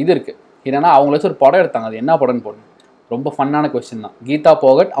இது இருக்குது. என்னென்னா அவங்கள வச்சு ஒரு படம் எடுத்தாங்க. அது என்ன படம்னு போடணும், ரொம்ப ஃபன்னான கொஸ்டின் தான். கீதா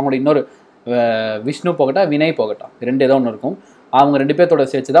போகட், அவங்களோட இன்னொரு விஷ்ணு போகட்டா வினய் போகட்டா 2 ஏதோ ஒன்று இருக்கும். அவங்க 2 பேர்த்தோட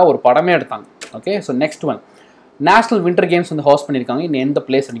சேர்த்து தான் ஒரு படமே எடுத்தாங்க. Okay, so next one, national winter games வந்து ஹோஸ்ட் பண்ணியிருக்காங்க. இன்னும் எந்த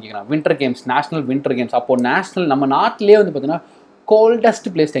பிளேஸ் கேட்குறாங்க? Winter games, national winter games. அப்போது நேஷனல் நம்ம நாட்டிலே வந்து பார்த்தீங்கன்னா கோல்டஸ்ட்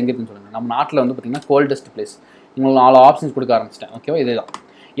பிளேஸ் எங்கே இருக்குன்னு சொல்லுங்கள். நம்ம நாட்டில் வந்து பார்த்தீங்கன்னா கோல்டஸ்ட் பிளேஸ். உங்களுக்கு 4 ஆப்ஷன்ஸ் கொடுக்க ஆரம்பிச்சிட்டேன். ஓகேவா? இதே தான்.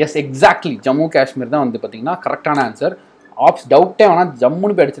 எஸ், எக்ஸாக்ட்லி ஜம்மு காஷ்மீர் தான் வந்து பார்த்தீங்கன்னா கரெக்டான ஆன்சர். டவுட்டே வேணால்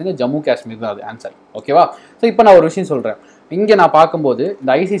ஜம்முன்னு போய் அடிச்சிருங்க, ஜம்மு காஷ்மீர் தான் அது ஆன்சர். ஓகேவா? ஸோ இப்போ நான் ஒரு விஷயம் சொல்கிறேன். இங்கே நான் பார்க்கும்போது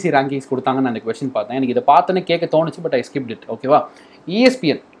இந்த ஐசிசி ரேங்கிங்ஸ் கொடுத்தாங்கன்னு நான் இந்த கொஸ்டின் பார்த்தேன். எனக்கு இதை பார்த்தோன்னே கேட்க தோணுச்சு, பட் ஐ ஸ்கிப்ட் இட். ஓகேவா?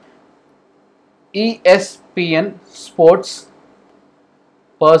 ESPN sports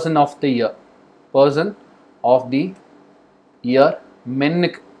person of the year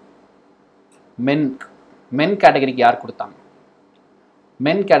மென் கேட்டகரிக்கு யார் கொடுத்தாங்க?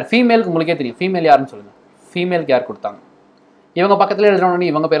 ஃபீமேலுக்கு உங்களுக்கே தெரியும். ஃபீமேல் யாருன்னு சொல்லுங்கள். ஃபீமேலுக்கு யார் கொடுத்தாங்க? இவங்க பக்கத்தில் எழுதுறோன்னு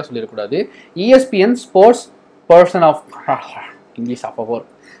இவங்க பேரை சொல்லிடக்கூடாது. ESPN sports person of English of over.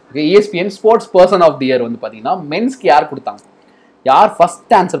 Okay, ESPN sports person of the year வந்து பார்த்தீங்கன்னா மென்ஸ்க்கு யார் கொடுத்தாங்க? யார்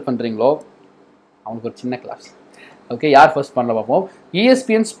ஃபஸ்ட் ஆன்சர் பண்ணுறீங்களோ அவங்களுக்கு ஒரு சின்ன கிளாஸ். ஓகே, யார் ஃபர்ஸ்ட் பண்ணல பார்ப்போம்.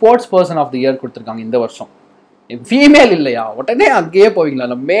 ESPN sports person of the year கொடுத்துருக்காங்க இந்த வருஷம். ஃபீமேல் இல்லையா? உடனே அங்கேயே போவீங்களா?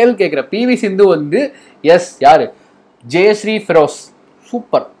 நம்ம மேல் கேட்குற PV சிந்து வந்து எஸ் யார்? Jayashree Firoz.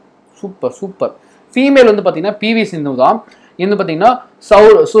 Super super super. Female வந்து பார்த்தீங்கன்னா PV சிந்து தான். இது பார்த்தீங்கன்னா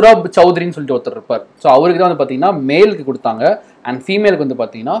சுரப் சௌத்ரின்னு சொல்லிட்டு ஒருத்தர் இருப்பார். ஸோ அவருக்கு தான் வந்து பார்த்தீங்கன்னா மேலுக்கு கொடுத்தாங்க. அண்ட் ஃபீமேலுக்கு வந்து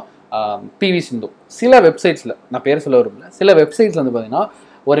பார்த்தீங்கன்னா PV சிந்து. சில வெப்சைட்ஸில், நான் பேர் சொல்ல விரும்பல, சில வெப்சைட்ஸில் வந்து பார்த்தீங்கன்னா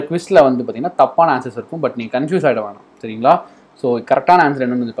ஒரு குவிஸில் வந்து பார்த்தீங்கன்னா தப்பான ஆன்சர்ஸ் இருக்கும். பட் நீங்கள் கன்ஃபியூஸ் ஆகிட வேணாம், சரிங்களா? ஸோ கரெக்டான ஆன்சர்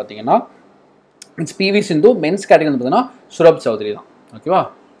என்னன்னு வந்து பார்த்தீங்கன்னா it's PV Sindhu. Men's category வந்து பார்த்தீங்கன்னா சுரப் சௌத்ரி தான். ஓகேவா?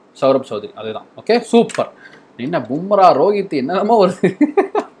 சௌரப் சௌத்ரி அதுதான். Okay, super. என்ன பும்ரா, ரோஹித் என்னென்னமோ வருது.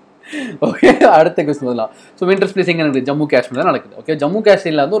 ஓகே, அடுத்த கொஸ்டின் முதலாம். ஸோ வின்டர் ஸ்பிளேஸ் எங்கே இருக்குது? ஜம்மு காஷ்மீர் தான் நடக்குது. ஓகே, ஜம்மு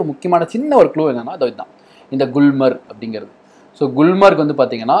காஷ்மீரில் வந்து ஒரு முக்கியமான சின்ன ஒரு க்ளூ என்னன்னா அது தான் இந்த குல்மர்க் அப்படிங்கிறது. ஸோ குல்மர்க் வந்து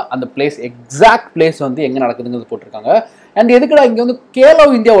பார்த்தீங்கன்னா அந்த பிளேஸ், எக்ஸாக்ட் பிளேஸ் வந்து எங்கே நடக்குதுங்கிறது போட்டிருக்காங்க. அண்ட் எதுக்குடா இங்கே வந்து கேலோ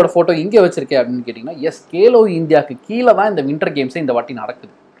இந்தியாவோட ஃபோட்டோ இங்கே வச்சிருக்கேன் அப்படின்னு கேட்டிங்கன்னா, எஸ், கேலோ இந்தியாவுக்கு கீழே தான் இந்த வின்டர் கேம்ஸே இந்த வாட்டி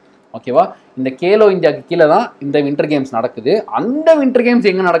நடக்குது. ஓகேவா? இந்த கேலோ இந்தியாவுக்கு கீழே தான் இந்த வின்டர் கேம்ஸ் நடக்குது. அந்த வின்டர் கேம்ஸ்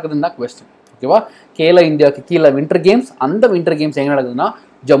எங்கே நடக்குதுன்னு தான் கொஸ்டின். ஓகேவா? கேலோ இந்தியாவுக்கு கீழே வின்டர் கேம்ஸ், அந்த வின்டர் கேம்ஸ் எங்கே நடக்குதுன்னா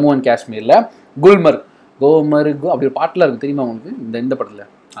ஜம்மு அண்ட் காஷ்மீரில் கோமர்க் அப்படி ஒரு பாட்டில் இருக்குது தெரியுமா உங்களுக்கு? இந்த படத்தில்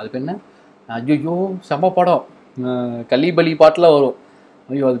அது பேர் என்ன? ஐயோ செம்ம படம், கலிபலி பாட்டில் வரும்.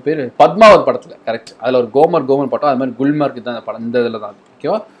 ஐயோ அது பேர் பத்மாவத் படத்தில், கரெக்ட். அதில் ஒரு கோமர் படம், அது மாதிரி குல்மர்க் தான் அந்த படம், இந்த இதில் தான்.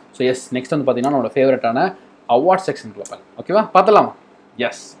 ஓகேவா? ஸோ எஸ், நெக்ஸ்ட் வந்து பார்த்தீங்கன்னா நம்மளோட ஃபேவரட்டான அவார்ட் செக்ஷனுக்குள்ள பாருங்க. ஓகேவா? பார்த்தலாமா?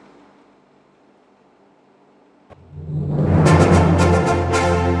 எஸ்,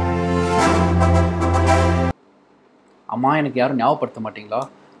 அம்மா எனக்கு யாரும் ஞாபகப்படுத்த மாட்டீங்களா?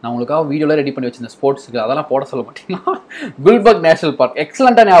 நான் உங்களுக்காக வீடியோலாம் ரெடி பண்ணி வச்சிருந்தேன் ஸ்போர்ட்ஸுக்கு, அதெல்லாம் போட சொல்ல மாட்டீங்களா? குல்பர்க் நேஷனல் பார்க்,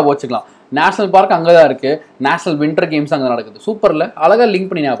 எக்ஸலண்ட்டாக ஞாபகம் வச்சுக்கலாம். நேஷனல் பார்க் அங்கே தான் இருக்குது, நேஷனல் வின்டர் கேம்ஸ் அங்கே நடக்குது. சூப்பரில் அழகாக லிங்க்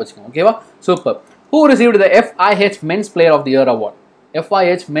பண்ணி ஞாபகம் வச்சுக்கோங்க. ஓகேவா? Super. Who received the FIH men's player of the year award?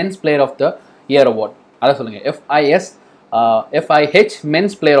 FIH men's player of the year award, அதை சொல்லுங்கள். FIH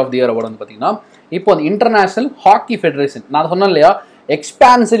men's player of the year award வந்து பார்த்தீங்கன்னா இப்போ அந்த இன்டர்நேஷனல் ஹாக்கி ஃபெடரேஷன், நான் சொன்னேன் இல்லையா,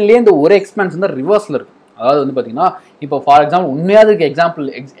 எக்ஸ்பான்ஷன்லேயே இந்த ஒரு எக்ஸ்பான்ஷன் தான் ரிவர்ஸில் இருக்குது. அதாவது வந்து பார்த்தீங்கன்னா இப்போ ஃபார் எக்ஸாம்பிள் உண்மையாக அதுக்கு எக்ஸாம்பிள்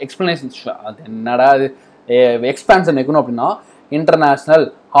எக்ஸ்பிளனேஷன், அது என்னடா அது எக்ஸ்பான்ஷன் வைக்கணும் அப்படின்னா இன்டர்நேஷனல்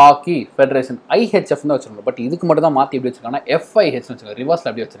ஹாக்கி ஃபெடரேஷன் IHF தான் வச்சுருக்கோம். பட் இதுக்கு மட்டும் தான் மாற்றி எப்படி வச்சுருக்காங்கன்னா FIH வச்சுருக்காங்க, ரிவர்ஸில்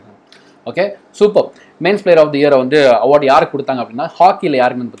அப்படியே வச்சுருக்காங்க. Okay, super. Men's player of the இயரை வந்து அவார்டு யாருக்கு கொடுத்தாங்க அப்படின்னா ஹாக்கியில்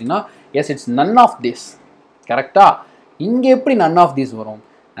யாருக்குன்னு பார்த்தீங்கன்னா S, it's none of this. கரெக்டாக? இங்கே எப்படி நன் ஆஃப் திஸ் வரும்?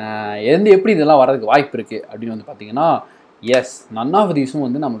 எப்படி இதெல்லாம் வரதுக்கு வாய்ப்பு இருக்குது அப்படின்னு வந்து பார்த்தீங்கன்னா எஸ், நன் ஆஃப் தீஸும்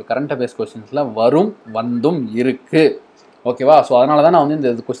வந்து நம்மளுக்கு கரண்ட் அஃபேர்ஸ் கொஸ்டின்ஸில் வந்தும் இருக்குது. ஓகேவா? ஸோ அதனால தான் நான் வந்து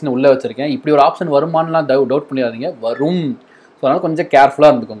இந்த கொஸ்டினை உள்ளே வச்சுருக்கேன். இப்படி ஒரு ஆப்ஷன் வருமானலாம் டவுட் பண்ணிடாதீங்க, வரும். ஸோ அதனால் கொஞ்சம்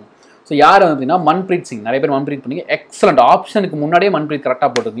கேர்ஃபுல்லாக இருந்துக்கோங்க. ஸோ யார் வந்து பார்த்தீங்கன்னா மன்பிரீத் சிங், நிறைய பேர் மன்பிரீத் பண்ணி எக்ஸலண்ட். ஆப்ஷனுக்கு முன்னாடியே மன்பிரீத் கரெக்டாக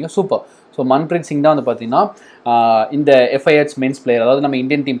போட்டிருந்தீங்க, சூப்பர். ஸோ மன்பிரீத் சிங் தான் வந்து பார்த்தீங்கன்னா இந்த FIH மென்ஸ் பிளேயர், அதாவது நம்ம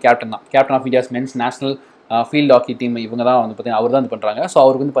இந்தியன் டீம் கேப்டன் தான், captain of India's men's national field hockey team, இவங்க தான் வந்து பார்த்தீங்கன்னா அவர் தான் இது பண்ணுறாங்க. ஸோ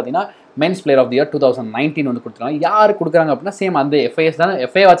அவருக்கு வந்து பார்த்தீங்கன்னா men's player of the year 2019 வந்து கொடுத்துருக்காங்க. யார் கொடுக்குறாங்க அப்படின்னா சேம் அந்த FIH தானே,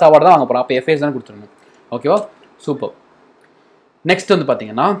 FIH அவார்டு தான் வாங்க போகிறோம். அப்போ FIH தானே கொடுத்துருங்க. ஓகேவா? சூப்பர். நெக்ஸ்ட் வந்து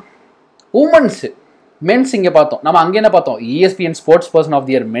பார்த்தீங்கன்னா உமன்ஸு மென்ஸ் இங்கே பார்த்தோம். நம்ம அங்கே என்ன பார்த்தோம்? ESPN sports person of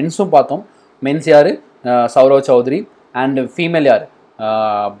the year மென்ஸும் பார்த்தோம். மென்ஸ் யார்? சௌரவ் சௌத்ரி. அண்ட் ஃபீமேல் யார்?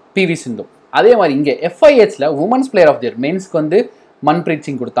 PV சிந்து. அதே மாதிரி இங்கே FIHல women's player of the year மென்ஸ்க்கு வந்து மன்பிரீத்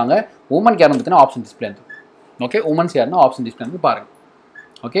சிங் கொடுத்தாங்க. உமனுக்கு யாருன்னு பார்த்தீங்கன்னா ஆப்ஷன் டிஸ்பிளே இருந்து. ஓகே, உமன்ஸ் யாருன்னா ஆப்ஷன் டிஸ்பிளே வந்து பாருங்கள்.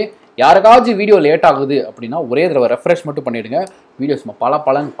 ஓகே, யாருக்காச்சும் வீடியோ லேட் ஆகுது அப்படின்னா ஒரே தடவை ரெஃப்ரெஷ் மட்டும் பண்ணிவிடுங்க. வீடியோ சும்மா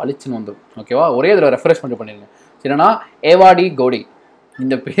பழன்னு பளிச்சுன்னு வந்துடும். ஓகேவா, ஒரே தடவை ரெஃப்ரெஷ் மட்டும் பண்ணிடுங்க. சரினா ஏவாடி கோடி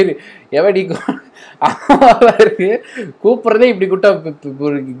இந்த பேர் எவடி இருக்கு கூப்பிட்றதே இப்படி கூட்டா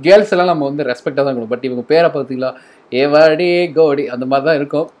ஒரு கேர்ள்ஸ் எல்லாம் நம்ம வந்து ரெஸ்பெக்டாக தான் கொடுக்கும். பட் இவங்க பேரை பார்த்தீங்களா ஏவாடி கோடி அந்த மாதிரி தான்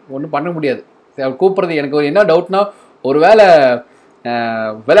இருக்கும். ஒன்றும் பண்ண முடியாது. கூப்பிட்றது எனக்கு ஒரு என்ன டவுட்னா ஒரு வேளை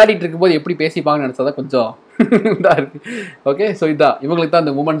விளையாடிட்டு இருக்கும்போது எப்படி பேசிப்பாங்கன்னு நினச்சா தான் கொஞ்சம் இதாக இருக்குது. ஓகே, ஸோ இதுதான் இவங்களுக்கு தான்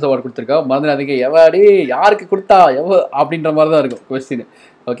இந்த உமன்ஸ் அவார்டு கொடுத்துருக்கா. மறந்துடாதீங்க. எவாடி யாருக்கு கொடுத்தா அப்படின்ற மாதிரி தான் இருக்கும் கொஸ்டின்.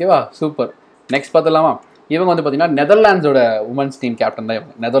 ஓகேவா, சூப்பர். நெக்ஸ்ட் பார்த்துலாமா? இவங்க வந்து பார்த்தீங்கன்னா நெதர்லாண்ட்ஸோட உமன்ஸ் டீம் கேப்டன் தான்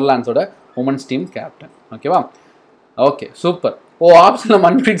இவங்க. நெதர்லாண்ட்ஸோட உமன்ஸ் டீம் கேப்டன். ஓகேவா, ஓகே சூப்பர். ஆப்ஷனில்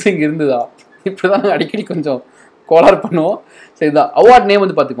மன்பிரீத் சிங் இருந்ததா? இப்படி தான் அடிக்கடி கொஞ்சம் கோளாறு பண்ணுவோம். சரிதான். அவார்ட் நேம்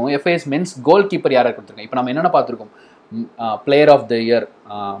வந்து பார்த்துக்கோங்க. FIS மென்ஸ் கோல் கீப்பர் யாரை கொடுத்துருக்கோம்? இப்போ நம்ம என்னென்ன பார்த்துருக்கோம்? Player of the year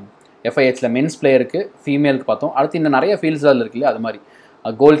FIHல men's பிளேயருக்கு, ஃபீமேலுக்கு பார்த்தோம். அடுத்து இன்னும் நிறைய ஃபீல்ட்ஸ் தான் இருக்கு இல்லையா? அது மாதிரி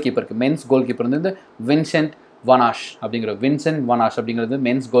கோல் கீப்பருக்கு மென்ஸ் கோல் கீப்பர் வந்து வின்சென்ட் வனாஷ் அப்படிங்கிறது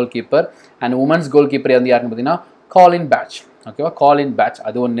men's goal keeper. And women's goal keeper வந்து யாருன்னு பார்த்தீங்கன்னா காலின் பேட்ச். ஓகேவா, காலின் பேட்ச்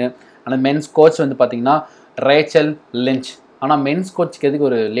அது ஒன்று. ஆனால் மென்ஸ் கோச் வந்து பார்த்தீங்கன்னா ரேச்சல் லிஞ்ச். ஆனால் மென்ஸ் கோச்சுக்கு எதுக்கு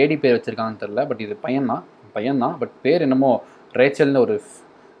ஒரு லேடி பேர் வச்சுருக்காங்கன்னு தெரில. பட் இது பையன் தான். பட் பேர் என்னமோ ரேச்சல்னு ஒரு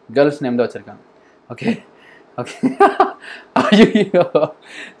கேர்ள்ஸ் நேம் தான் வச்சுருக்காங்க. ஓகே ஓகே ஐயோ.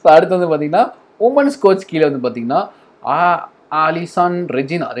 ஸோ அடுத்து வந்து பார்த்தீங்கன்னா உமன்ஸ் கோச் கீழே வந்து பார்த்தீங்கன்னா ஆலிசான்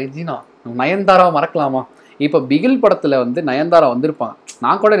ரெஜினா நயன்தாராவை மறக்கலாமா? இப்போ பிகில் படத்தில் வந்து நயன்தாரா வந்திருப்பாங்க.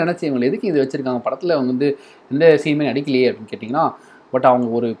 நான் கூட நினச்சேன் இவங்க எதுக்கு இது வச்சுருக்காங்க படத்தில், அவங்க வந்து எந்த சீமே அடிக்கலையே அப்படின்னு கேட்டிங்கன்னா, பட் அவங்க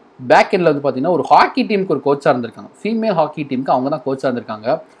ஒரு பேக் எண்டில் வந்து பார்த்தீங்கன்னா ஒரு ஹாக்கி டீமுக்கு ஒரு கோச்சாக இருந்திருக்காங்க. ஃபீமேல் ஹாக்கி டீமுக்கு அவங்க தான் கோச்சாக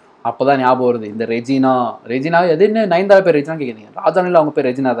இருந்திருக்காங்க. அப்போ தான் ஞாபகம் வருது இந்த ரெஜினா எது என்ன நயன்தாரா பேர் ரெஜினா கேட்குறீங்க? ராஜானில் அவங்க பேர்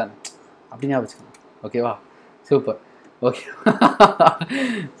ரெஜினா தானே அப்படின்னு ஞாபகம் வச்சுக்கோங்க. ஓகேவா, super. Okay,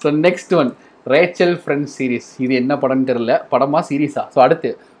 so next one Rachel friends series. இது என்ன படம்னு தெரியல, படமா சீரீஸா? ஸோ அடுத்து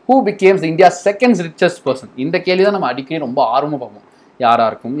who becomes India second richest person. இந்த கேள்வி தான் நம்ம அடிக்கடி ரொம்ப ஆர்வமாக பார்ப்போம். யாராக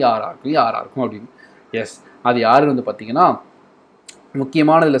இருக்கும் அப்படின்னு. எஸ், அது யார் வந்து பார்த்தீங்கன்னா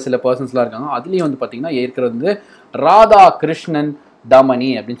முக்கியமானதில் சில பர்சன்ஸ்லாம் இருக்காங்க. அதுலேயும் வந்து பார்த்தீங்கன்னா இருக்கிறது வந்து ராதா கிருஷ்ணன்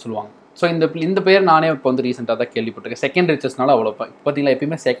தமனி அப்படின்னு சொல்லுவாங்க. ஸோ இந்த பேர் நானே இப்போ வந்து ரீசெண்டாக தான் கேள்விப்பட்டிருக்கேன். செகண்ட் ரிச்சஸ்னால அவ்வளோ பார்த்தீங்களா,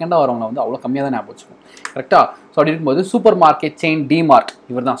 எப்பயுமே செகண்டாக வரவங்க வந்து அவ்வளோ கம்மியாக தான் ஞாபகம் வச்சுக்கோம். கரெக்டாக? ஸோ அப்படி இருக்கும்போது சூப்பர் மார்க்கெட் செயின் டிமார்ட்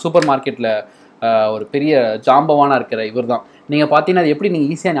இவர் தான். சூப்பர் மார்க்கெட்டில் ஒரு பெரிய ஜாம்பவானாக இருக்கிற இவர் தான். நீங்கள் பார்த்தீங்கன்னா அது எப்படி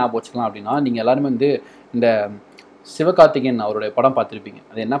நீங்கள் ஈஸியாக ஞாபகம் வச்சுக்கலாம் அப்படின்னா, நீங்கள் எல்லாருமே வந்து இந்த சிவகார்த்திகேயன் அவருடைய படம் பார்த்துருப்பீங்க.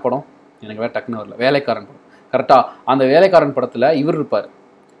 அது என்ன படம் எனக்கு வேறு டக்குன்னு வரல, வேலைக்காரன் படம். கரெக்டாக? அந்த வேலைக்காரன் படத்தில் இவர் இருப்பார்,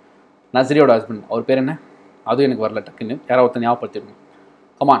 நஸ்ரியோட ஹஸ்பண்ட். அவர் பேர் என்ன? அதுவும் எனக்கு வரல டக்குன்னு. யாராவது ஒருத்தர் ஞாபகப்படுத்திருக்கோம்.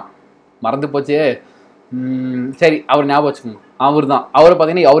 கமான், மறந்து போச்சே. சரி, அவர் ஞாபகம் வச்சுக்கோங்க. அவர் தான். அவர்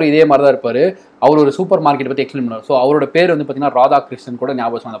பார்த்தீங்கன்னா அவர் இதே மாதிரி தான் இருப்பார். அவர் ஒரு சூப்பர் மார்க்கெட் பற்றி எக்ஸ்பிளைன் பண்ணுவார். ஸோ அவரோட பேர் வந்து பார்த்தீங்கன்னா ராதாகிருஷ்ணன் கூட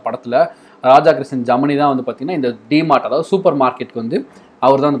ஞாபகம் வச்சுக்கோங்க. அந்த படத்தில் ராதாகிருஷ்ணன் ஜமனி தான் வந்து பார்த்தீங்கன்னா இந்த டிமார்ட், அதாவது சூப்பர் மார்க்கெட்டுக்கு வந்து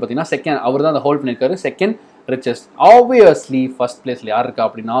அவர் தான் வந்து பார்த்தீங்கன்னா அவர் தான் அந்த ஹோல்ட் பண்ணியிருக்காரு. Second richest. ஆப்வியஸ்லி ஃபர்ஸ்ட் பிளேஸில் யார் இருக்கா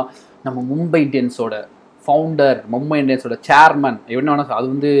அப்படின்னா நம்ம மும்பை இந்தியன்ஸோட ஃபவுண்டர், மும்பை இந்தியன்ஸோட சேர்மன். என்ன வேணா அது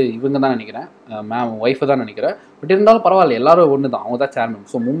வந்து இவங்க தான் நினைக்கிறேன், மேம் ஒய்ஃபை தான் நினைக்கிறேன். பட் இருந்தாலும் பரவாயில்ல, எல்லாரும் ஒன்று தான், அவங்க தான் சேர்மன்.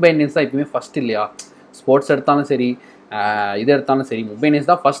 ஸோ மும்பை இந்தியன்ஸ் தான் எப்பவுமே ஃபஸ்ட் இல்லையா? ஸ்போர்ட்ஸ் எடுத்தாலும் சரி, இது எடுத்தாலும் சரி, மும்பை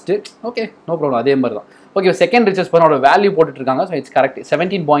இந்தியன்ஸ் தான் ஃபஸ்ட்டு. Okay, no problem. அதே மாதிரி தான். ஓகே, செகண்ட் ரிச்சஸ்ட் பர்சனோட வேல்யூ போட்டுட்ருக்காங்க. So it's correct,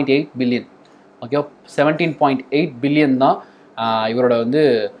 17.8 billion. Okay, 17.8 billion தான் இவரோட வந்து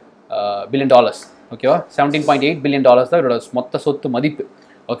பில்லியன் டாலர்ஸ். ஓகேவா, 17.8 பில்லியன் டாலர்ஸ் தான் இவரோட மொத்த சொத்து மதிப்பு.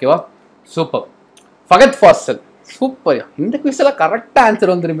 ஓகேவா, சூப்பர். ஃபகத் ஃபாசில், சூப்பர். இந்த குவிஸெல்லாம் கரெக்டாக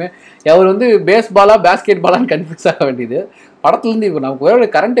ஆன்சர் வந்துருமே. அவர் வந்து பேஸ்கெட் பாலான்னு கன்ஃபியூஸ் ஆக வேண்டியது. படத்துலேருந்து இப்போ நமக்கு ஒரு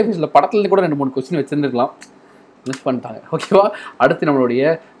கரண்ட் அஃபேர்ஸில் படத்துலேருந்து கூட 2-3 கொஸ்டின் வச்சுருந்துருக்கலாம், மிஸ் பண்ணிட்டாங்க. ஓகேவா, அடுத்து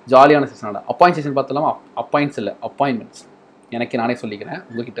நம்மளுடைய ஜாலியான செஷனோட அப்பாயிண்ட் செஷன் பார்த்தலாமா? அப்பாயிண்ட்ஸ் இல்லை, அப்பாயின்மெண்ட்ஸ். எனக்கு நானே சொல்லிக்கிறேன்,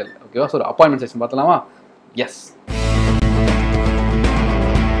 உங்ககிட்ட இல்லை. ஓகேவா, so appointment session பார்த்தலாமா? S.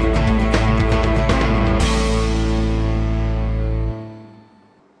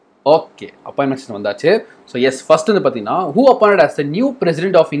 Okay, appointments வந்தாச்சு. ஸோ எஸ், ஃபர்ஸ்ட் வந்து பார்த்தீங்கன்னா who appointed as the new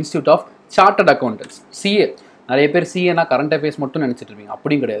president of institute of chartered accountants, CA. நிறைய பேர் CAனா கரண்ட் அஃபேர்ஸ் மட்டும் நினச்சிட்டு இருப்பீங்க.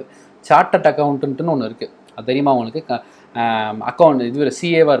 அப்படியும் கிடையாது. சார்ட்டர்ட் அக்கௌண்டன்ட்னு ஒன்று இருக்குது. அது தெரியுமா உங்களுக்கு? அக்கௌண்ட் இது ஒரு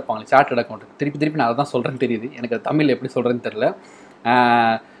CAவாக இருப்பாங்க, சார்ட்டர்ட் அக்கௌண்டன்ட். திருப்பி நான் அதை தான் சொல்கிறேன்னு தெரியுது, எனக்கு அது தமிழ் எப்படி சொல்கிறேன்னு தெரில.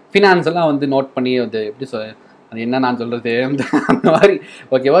 ஃபினான்ஸ் எல்லாம் வந்து நோட் பண்ணி அது எப்படி அது என்ன நான் சொல்கிறது அந்த மாதிரி.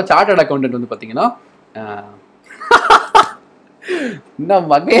 ஓகேவா, சார்ட்டர்ட் அக்கௌண்டன்ட் வந்து பார்த்தீங்கன்னா என்ன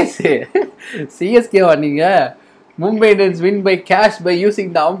மகேஷ் CSKவா நீங்கள்? Mumbai Indians win by cash by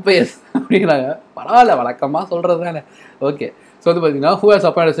using the umpires. அப்படிங்கிறாங்க. பரவாயில்ல, வழக்கமாக சொல்கிறது தானே. ஓகே. ஸோ வந்து பார்த்தீங்கன்னா who has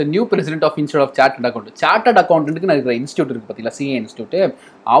appoint as a new president of institute of chartered account. Chartered அக்கௌண்ட்டுக்கு இருக்கிற இன்ஸ்டியூட் இருக்குது பார்த்தீங்களா, சிஏ இன்ஸ்டியூட்டு.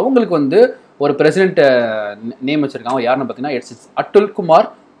 அவங்களுக்கு வந்து ஒரு பிரசிடென்ட் நேம் வச்சுருக்காங்க. யாருன்னு பார்த்தீங்கன்னா இட்ஸ் அட்டுல் குமார்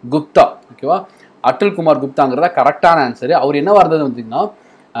குப்தா. ஓகேவா, அட்டுல் குமார் குப்தாங்கிறதா கரெக்டான ஆன்சரு. அவர் என்ன வர்றது பார்த்தீங்கன்னா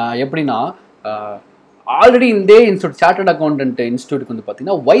எப்படின்னா ஆல்ரெடி இந்த இன்ஸ்டியூட் சார்ட்டர்ட் அக்கௌண்டன்ட் இன்ஸ்டியூட்டுக்கு வந்து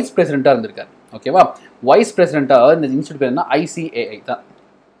பார்த்தீங்கன்னா வைஸ் பிரசிடென்ட்டாக இருந்திருக்காரு. ஓகேவா, வைஸ் பிரசிடென்ட்டாக இந்த இன்ஸ்டியூட் பேர் என்ன, ஐசிஏஐ தான்.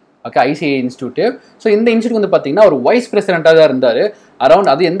 Okay, ICI institute. ஸோ இந்த இன்ஸ்டியூட் வந்து பார்த்தீங்கன்னா ஒரு வைஸ் பிரசிடென்ட்டாக தான் இருந்தார். அரௌண்ட்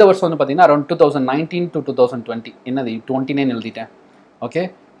அது எந்த வருஷம் வந்து பார்த்தீங்கன்னா அரௌண்ட் 2019 to 2020. என்னது 29 எழுதிட்டேன். ஓகே,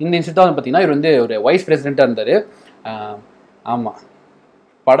 இந்த இன்ஸ்டியூட் வந்து பார்த்தீங்கன்னா இவர் வந்து ஒரு வைஸ் பிரசிடென்ட்டாக இருந்தார். ஆமாம்,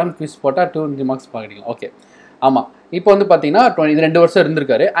 படம் குவிஸ் போட்டால் 2 மார்க்ஸ் பார்க்குறீங்க. ஓகே, ஆமாம். இப்போ வந்து பார்த்தீங்கன்னா இது 2 வருஷம்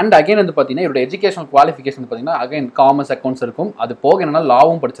இருந்திருக்காரு. அண்ட் அகைன் வந்து பார்த்தீங்கன்னா இவரோட எஜுகேஷனல் குவாலிஃபிகேஷன் பார்த்தீங்கன்னா அகைன் காமர்ஸ் அக்கௌண்ட்ஸ் இருக்கும். அது போக என்னன்னா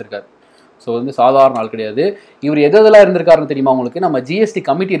லாவும் படிச்சிருக்காரு. ஸோ வந்து சாதாரண ஆள் கிடையாது. இவர் எதெல்லாம் இருந்திருக்காருன்னு தெரியுமா உங்களுக்கு? நம்ம ஜிஎஸ்டி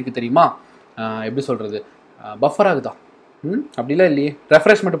கமிட்டி இருக்குது தெரியுமா, எப்படி சொல்கிறது, பஃபர் ஆகுதா? அப்படிலாம் இல்லையே,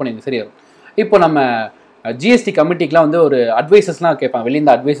 ரெஃப்ரெஷ் மட்டும் பண்ணிங்க சரியா. இப்போ நம்ம ஜிஎஸ்டி கமிட்டிக்கெலாம் வந்து ஒரு அட்வைசஸ்லாம் கேட்பாங்க, வெளியே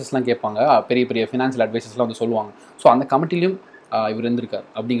அட்வைசஸ்லாம் கேட்பாங்க, பெரிய பெரிய ஃபினான்ஷியல் அட்வைசஸ்லாம் வந்து சொல்லுவாங்க. ஸோ அந்த கமிட்டிலையும் இவர் இருந்திருக்கார்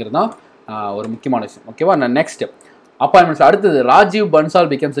அப்படிங்கிறது தான் ஒரு முக்கியமான விஷயம். ஓகேவா, நான் நெக்ஸ்ட் அப்பாயின்மெண்ட்ஸ் அடுத்தது Rajiv Bansal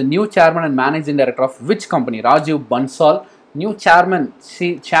becomes a new chairman and managing director of which company? Rajiv Bansal new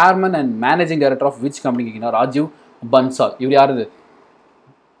chairman and managing director of which company கேட்குறீங்கன்னா Rajiv Bansal. இவர் யாருது?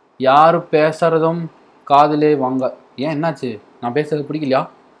 யார் பேசுகிறதும் காதிலே வாங்க. ஏன் என்னாச்சு, நான் பேசுறது பிடிக்கலையா?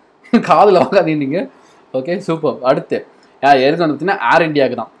 காதில் வாங்காதீங்க. Okay, super. அடுத்து எதுக்கு வந்து பார்த்தீங்கன்னா ஏர்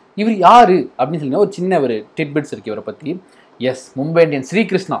இண்டியாவுக்கு தான். இவர் யார் அப்படின்னு சொல்லி ஒரு சின்ன ஒரு டிட்பிட்ஸ் இருக்குது இவரை பற்றி. S, Mumbai Indians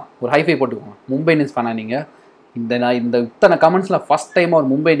Srikrishna. ஒரு ஹைஃபை போட்டுக்கோங்க, மும்பை இந்தியன்ஸ் ஃபேனா நீங்கள்? இந்த இத்தனை கமெண்ட்ஸில் ஃபஸ்ட் டைமாக ஒரு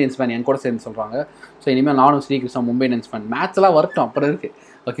மும்பை இந்தியன்ஸ் ஃபேன் என் கூட சேர்ந்து சொல்கிறாங்க. ஸோ இனிமேல் நானும் ஸ்ரீகிருஷ்ணா மும்பை இந்தியன்ஸ் ஃபேன். மேட்ச்லாம் வரட்டும், அப்புறம் இருக்குது.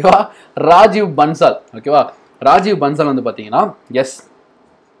 ஓகேவா, ராஜீவ் பன்சால். ஓகேவா, ராஜீவ் பன்சால் வந்து பார்த்தீங்கன்னா எஸ்,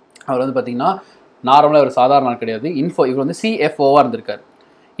 அவர் வந்து பார்த்தீங்கன்னா நார்மலாக ஒரு சாதாரண நாள் கிடையாது. இவர் வந்து சிஎஃப்ஓவாக இருந்திருக்காரு.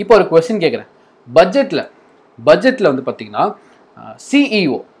 இப்போ ஒரு கொஸ்டின் கேட்குறேன். பட்ஜெட்டில் வந்து பார்த்தீங்கன்னா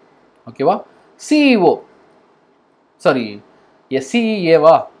சிஇஓ. ஓகேவா, சிஇஓ சாரி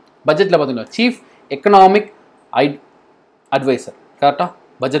சிஇஏவா பட்ஜெட்டில் பார்த்தீங்கன்னா சீஃப் எக்கனாமிக் அட்வைசர். கரெக்டாக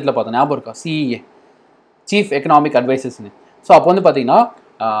பட்ஜெட்டில் பார்த்தோம், ஞாபகம் இருக்கா? சிஇஏ, சீஃப் எக்கனாமிக் அட்வைசர்ஸ்னு. ஸோ அப்போ வந்து பார்த்தீங்கன்னா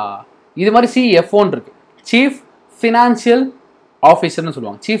இது மாதிரி சிஎஃப்ஓன்னு இருக்குது, சீஃப் ஃபினான்ஷியல் ஆஃபீஸர்னு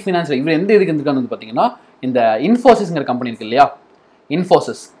சொல்லுவாங்க. சீஃப் ஃபினான்ஷியல் இவர் எந்த இதுக்கு இருக்கான்னு வந்து பார்த்தீங்கன்னா இந்த இன்ஃபோசிஸ்ங்கிற கம்பெனி இருக்குது இல்லையா,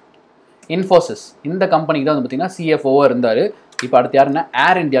 இன்ஃபோசிஸ் இந்த கம்பெனிக்கு தான் வந்து பார்த்தீங்கன்னா சிஎஃப்ஓவாக இருந்தார். இப்போ அடுத்து யாருன்னா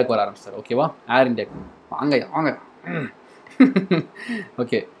ஏர் இண்டியாவுக்கு வர ஆரம்பிச்சார். ஓகேவா, ஏர் இண்டியாவுக்கு வாங்க.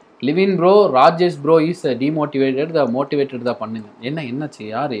 Okay, live-in bro, Rajesh bro is demotivated, motivated தான் பண்ணுங்க. என்னாச்சு,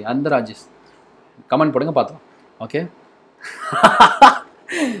 யார் அந்த ராஜேஷ்? கமெண்ட் போடுங்க பார்த்துலாம். ஓகே,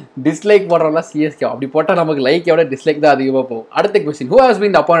 டிஸ்லைக் போடுறோம்ல சிஎஸ்கே, அப்படி போட்டால் நமக்கு லைக்கை விட டிஸ்லைக் தான் அதிகமாக போகும். அடுத்த question, who has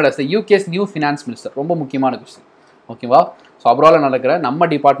been appointed as the UK's new finance minister? ரொம்ப முக்கியமான கொஸ்டின். ஓகேவா, ஸோ அப்ராடில் நடக்கிற நம்ம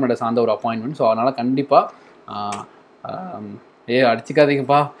டிபார்ட்மெண்ட்டை சார்ந்த ஒரு அப்பாயின்மெண்ட். ஸோ அதனால் கண்டிப்பாக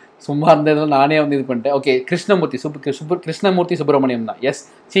அடிச்சுக்காதீங்கப்பா, சும்மா இருந்ததில் நானே வந்து இது பண்ணிட்டேன். ஓகே, கிருஷ்ணமூர்த்தி சுப்பிரமணியம் தான். S,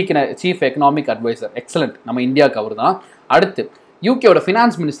 chief economic advisor. Excellent, நம்ம இந்தியாவுக்கு அவர் தான். அடுத்து யூகேவோட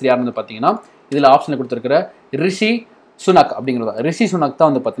ஃபினான்ஸ் மினிஸ்டர் யாருன்னு பார்த்தீங்கன்னா இதில் ஆப்ஷனில் கொடுத்துருக்கிற ரிஷி சுனக் அப்படிங்கிறதா. ரிஷி சுனக் தான்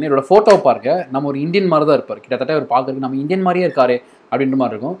வந்து பார்த்தீங்கன்னா இதோட ஃபோட்டோ பாருங்க, நம்ம ஒரு இந்தியன் மாதிரி தான் இருப்பார். கிட்டத்தட்ட ஒரு பார்க்கறதுக்கு நம்ம இந்தியன் மாதிரியே இருக்காரு அப்படின்ற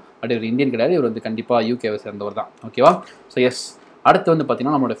மாதிரி இருக்கும். பட் இவர் இந்தியன் கிடையாது, இவர் வந்து கண்டிப்பாக யூகேவை சேர்ந்தவர் தான். ஓகேவா, ஸோ எஸ், அடுத்து வந்து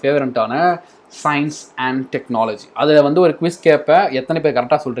பார்த்தீங்கன்னா நம்மளோட ஃபேவரட்டான சயின்ஸ் அண்ட் டெக்னாலஜி. அதில் வந்து ஒரு குவிஸ் கேட்பேன், எத்தனை பேர்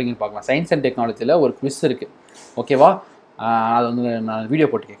கரெக்டாக சொல்கிறீங்கன்னு பார்க்கலாம். சயின்ஸ் அண்ட் டெக்னாலஜியில் ஒரு குவிஸ் இருக்குது. ஓகேவா, அது வந்து நான் வீடியோ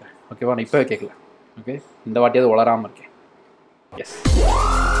போட்டு கேட்குறேன். ஓகேவா, நான் இப்போவே கேட்கல. ஓகே, இந்த வாட்டியாவது வளராமல் இருக்கேன். S,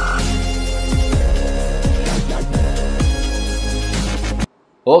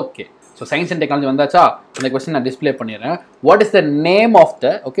 okay. So science and technology வந்தாச்சா? இந்த கொஸ்டின் நான் டிஸ்பிளே பண்ணிடுறேன். What is the name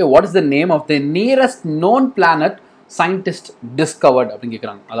of the nearest known planet scientist discovered அப்படின்னு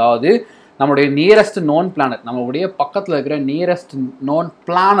கேட்குறாங்க. அதாவது நம்மளுடைய நியரஸ்ட் நோன் பிளானட், நம்மளுடைய பக்கத்தில் இருக்கிற நியரஸ்ட் நோன்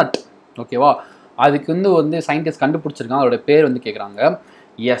பிளானட். ஓகேவா, அதுக்கு வந்து சயின்டிஸ்ட் கண்டுபிடிச்சிருக்காங்க, அதோட பேர் வந்து கேட்குறாங்க.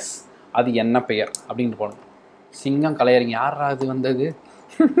 எஸ், அது என்ன பெயர் அப்படின்னு போகணும். சிங்கம் கலையறிங்க, யாரா அது வந்தது?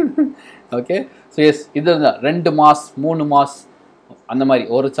 ஓகே, ஸோ எஸ், இது தான் 2 மாஸ் 3 மாஸ் அந்த மாதிரி,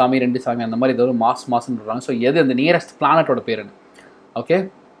 ஒரு சாமி 2 சாமி அந்த மாதிரி ஏதோ ஒரு மாஸ்ன்னு சொல்கிறாங்க. ஸோ எது அந்த நியரஸ்ட் பிளானட்டோட பேருன்னு? ஓகே,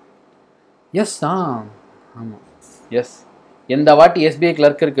 எஸ் ஆமாம், எஸ். எந்த வாட்டி எஸ்பிஐ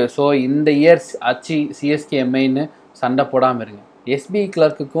கிளர்க் இருக்குது. ஸோ இந்த இயர்ஸ் அச்சி சிஎஸ்கே எம்ஐன்னு சண்டை போடாமல் இருங்க. எஸ்பிஐ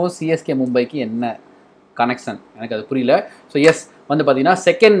கிளர்க்குக்கும் சிஎஸ்கே மும்பைக்கு என்ன கனெக்ஷன் எனக்கு அது புரியல. ஸோ எஸ் வந்து பார்த்தீங்கன்னா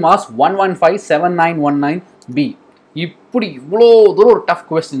செகண்ட் மாஸ் 1157919B. இப்படி இவ்வளோ தூரம் ஒரு டஃப்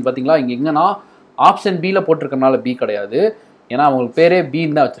கொஸ்டின் பார்த்தீங்களா? இங்கே எங்கன்னா ஆப்ஷன் பியில் போட்டிருக்கனால பி கிடையாது, ஏன்னா அவங்களுக்கு பேரே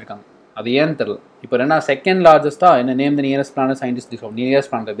பின்னு தான் வச்சுருக்காங்க. அது ஏன்னு தெரியல. இப்போ என்ன செகண்ட் லார்ஜஸ்ட்டாக என்ன name the nearest planet scientist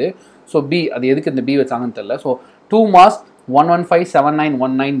nearest planet. So B, அது எதுக்கு இந்த பி வச்சாங்கன்னு தெரியல. ஸோ 2 Mars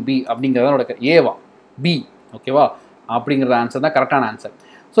 1157919 அப்படிங்கிறதோட ஏவா பி, ஓகேவா? அப்படிங்கிற ஆன்சர் தான் கரெக்டான ஆன்சர்.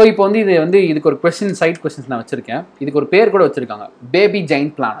 ஸோ இப்போ இதுக்கு ஒரு கொஸ்டின், சைட் கொஸ்டின்ஸ் நான் வச்சுருக்கேன். இதுக்கு ஒரு பேர் கூட வச்சுருக்காங்க, பேபி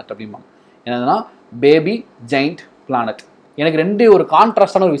ஜெயிண்ட் பிளானட் அப்படிம்பாங்க. என்னதுன்னா பேபி ஜெயிண்ட் பிளானட். எனக்கு ரெண்டு ஒரு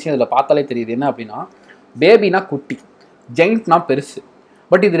கான்ட்ராஸ்டான ஒரு விஷயம் இதில் பார்த்தாலே தெரியுது. என்ன அப்படின்னா, பேபினா குட்டி, ஜெயிண்ட்னா பெருசு.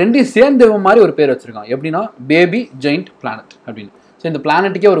 பட் இது ரெண்டையும் சேர்ந்த மாதிரி ஒரு பேர் வச்சுருக்காங்க. எப்படின்னா பேபி ஜெயிண்ட் பிளானட் அப்படின்னு. ஸோ இந்த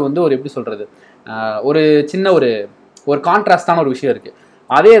பிளானட்டுக்கே ஒரு எப்படி சொல்கிறது, ஒரு சின்ன ஒரு கான்ட்ராஸ்டான ஒரு விஷயம் இருக்குது.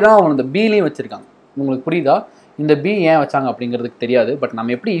 அதே தான் அவங்க இந்த பீலையும் வச்சுருக்காங்க. உங்களுக்கு புரியுதா? இந்த பி ஏன் வச்சாங்க அப்படிங்கிறதுக்கு தெரியாது. பட்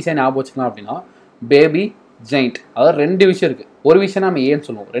நம்ம எப்படி ஈஸியாக ஞாபகம் வச்சுக்கலாம் அப்படின்னா, பேபி ஜெயிண்ட், அதாவது ரெண்டு விஷயம் இருக்குது. ஒரு விஷயம் நம்ம ஏன்னு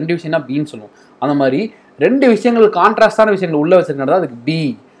சொல்லுவோம், ரெண்டு விஷயம்னா பின்னு சொல்லுவோம். அந்த மாதிரி ரெண்டு விஷயங்கள் கான்ட்ராஸ்டான விஷயங்கள் உள்ள வச்சிருக்கிறதா அதுக்கு பி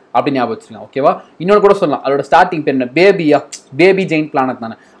அப்படின்னு ஞாபகம் வச்சுக்கலாம், ஓகேவா? இன்னொரு கூட சொல்லலாம், அதோட ஸ்டார்டிங் பேர் என்ன, பேபியா, பேபி ஜெயிண்ட் பிளானட்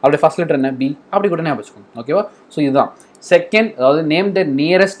தானே, அதோட ஃபர்ஸ்ட் லெட்டர் என்ன, பி, அப்படி கூட ஞாபகம் வச்சுக்கோங்க, ஓகேவா? ஸோ இதுதான் செகண்ட், அதாவது name the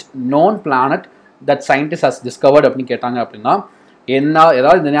nearest known planet that scientist has discovered அப்படின்னு கேட்டாங்க அப்படின்னா என்ன,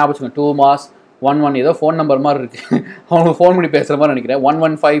 ஏதாவது இந்த ஞாபகம் வச்சுக்கோங்க. 2 Mars 11 ஏதோ ஃபோன் நம்பர் மாதிரி இருக்குது, அவங்களுக்கு ஃபோன் பண்ணி பேசுகிற மாதிரி நினைக்கிறேன்.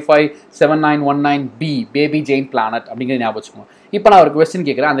 11557919 பி, பேபி ஜெயிண்ட் பிளானட் அப்படிங்கிறது ஞாபகம் வச்சுக்கோங்க. இப்போ நான் ஒரு கொஸ்டின்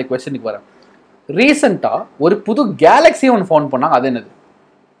கேட்குறேன், அந்த கொஸ்டினுக்கு வரேன். ரீசெண்டாக ஒரு புது கேலக்ஸி ஒன்று ஃபவுண்ட் பண்ணாங்க, அது என்னது?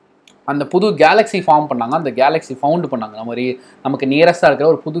 அந்த புது கேலக்ஸி ஃபார்ம் பண்ணாங்க, அந்த கேலக்ஸி ஃபவுண்ட் பண்ணாங்க. நமக்கு நியரஸ்டாக இருக்கிற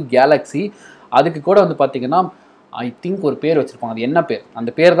ஒரு புது கேலக்ஸி. அதுக்கு கூட பார்த்தீங்கன்னா ஐ திங்க் ஒரு பேர் வச்சுருப்பாங்க. அது என்ன பேர்? அந்த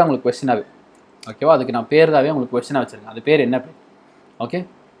பேர் தான் உங்களுக்கு கொஸ்டினாகவே, ஓகேவா? அதுக்கு நான் பேர் தாவே உங்களுக்கு கொஸ்டினாக வச்சுருக்கேன். அது பேர் என்ன பேர்? ஓகே,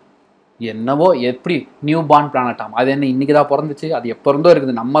 என்னவோ எப்படி நியூ பார்ன் பிளானட்டாம். அது என்ன இன்னைக்கு தான் பிறந்துச்சு, அது எப்போ இருந்தோ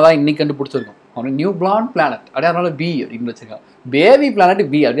இருக்குது, நம்ம தான் இன்னைக்கு கண்டுபிடிச்சிருக்கோம். அவனுக்கு நியூ பார்ன் பிளானட் அப்படியே, அதனால பி அப்படின்னு வச்சுருக்காங்க. பேபி பிளானட்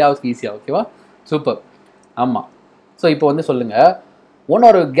பி அப்படியே அவருக்கு ஈஸியாக, ஓகேவா? சூப்பர். ஆமாம். ஸோ இப்போ சொல்லுங்கள்,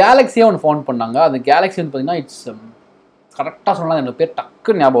 ஒரு கேலக்ஸியாக ஒன்று ஃபவுண்ட் பண்ணாங்க. அந்த கேலக்ஸி பார்த்தீங்கன்னா இட்ஸ் கரெக்டாக சொல்லலாம், என்னோட பேர்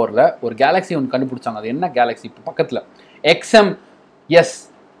டக்குன்னு ஞாபகம் வரல. ஒரு கேலக்ஸி ஒன்று கண்டுபிடிச்சாங்க. அது என்ன கேலக்ஸி? இப்போ பக்கத்தில் XMS,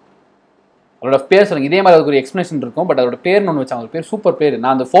 அதோட பேர் சொல்லுங்கள். இதே மாதிரி அதுக்கு ஒரு எக்ஸ்பிளேஷன் இருக்கும். பட் அதோட பேர்னு ஒன்று வச்சாங்க. ஒரு பேர் சூப்பர் பேர்.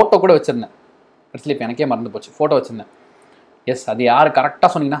 நான் அந்த ஃபோட்டோ கூட வச்சுருந்தேன். கடைசியில் இப்போ எனக்கே மறந்து போச்சு, ஃபோட்டோ வச்சுருந்தேன். எஸ், அது யார் கரெக்டாக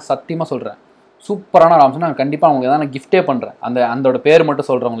சொன்னீங்கன்னா சத்தியமாக சொல்கிறேன், சூப்பரான ஒரு அம்சம். நான் கண்டிப்பாக அவங்களுக்கு எதாவது நான் கிஃப்டே பண்ணுறேன். அதோட பேர் மட்டும்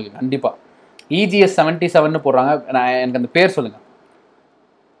சொல்கிறேன் உங்களுக்கு. கண்டிப்பாக EGS 77 போடுறாங்க. எனக்கு அந்த பேர் சொல்லுங்கள்.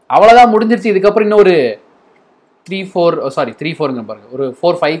 அவ்வளோதான், முடிஞ்சிருச்சு. இதுக்கப்புறம் இன்னும் ஒரு 3-4 பாருங்க, ஒரு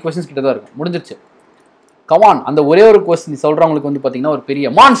 4-5 கொஸ்டின்ஸ் கிட்ட தான் இருக்கும், முடிஞ்சிருச்சு. கமான், அந்த ஒரே ஒரு கொஸ்டின் சொல்கிறவங்களுக்கு பார்த்தீங்கன்னா ஒரு பெரிய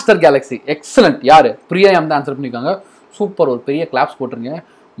மான்ஸ்டர் கேலக்ஸி. எக்ஸலண்ட். யார்? பிரியா தான் ஆன்சர் பண்ணியிருக்காங்க. சூப்பர், ஒரு பெரிய கிளாப்ஸ் போட்டுருங்க.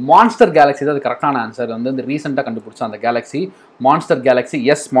 மான்ஸ்டர் கேலக்ஸி தான் அது கரெக்டான ஆன்சர். இந்த ரீசெண்டாக கண்டுபிடிச்ச அந்த Galaxy monster Galaxy.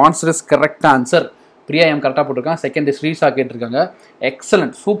 S, monster is correct answer. Priya கரெக்டாக போட்டிருக்காங்க. செகண்ட் ஸ்ரீஷா கேட்டிருக்காங்க.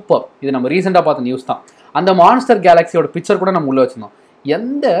 Excellent, super. இது நம்ம ரீசெண்டாக பார்த்த நியூஸ் தான். அந்த மான்ஸ்டர் கேலக்ஸியோட பிக்சர் கூட நம்ம உள்ளே வச்சுருந்தோம்.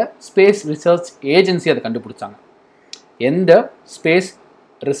 எந்த ஸ்பேஸ் ரிசர்ச் ஏஜென்சி அதை கண்டுபிடிச்சாங்க? எந்த ஸ்பேஸ்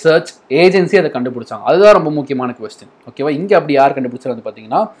ரிசர்ச் ஏஜென்சி அதை கண்டுபிடிச்சாங்க? அதுதான் ரொம்ப முக்கியமான கொஸ்டின், ஓகேவா? இங்கே அப்படி யார் கண்டுபிடிச்சது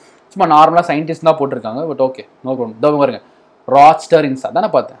பார்த்தீங்கன்னா சும்மா நார்மலாக சயின்டிஸ்ட் தான் போட்டிருக்காங்க. But okay, no problem. இதோ பாருங்க, ராச்செஸ்டர் தானே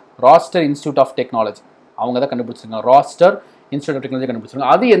பார்த்தேன், ராச்செஸ்டர் இன்ஸ்டியூட் ஆஃப் டெக்னாலஜி, அவங்க தான் கண்டுபிடிச்சிருக்காங்க. ராச்செஸ்டர் இன்ஸ்டியூட் ஆஃப் டெக்னாலஜி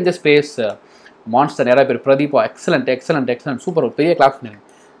கண்டுபிடிச்சிருக்காங்க. அது எந்த ஸ்பேஸ் மான்ஸ்டர்? நிறைய பேர் பிரதீபா, எக்ஸலண்ட், சூப்பர், ஒரு பெரிய கிளாஸ் பண்ணிருங்க.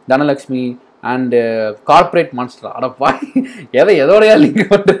 தனலக்ஷ்மி அண்ட் கார்பரேட் மான்ஸ்டர், அடப்பா எதோடையா லிங்க்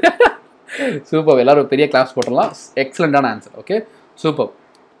பண்ணுறேன். சூப்பர், எல்லாரும் பெரிய கிளாஸ் போட்டுடலாம். எக்ஸலண்டான answer. Okay, super.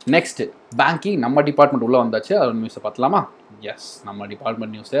 Next banking, நம்ம டிபார்ட்மெண்ட் உள்ளே வந்தாச்சு. அதோட நியூஸை பார்த்துலாமா? எஸ், நம்ம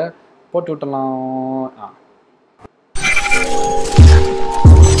டிபார்ட்மெண்ட் நியூஸை போட்டு விட்டலாம்.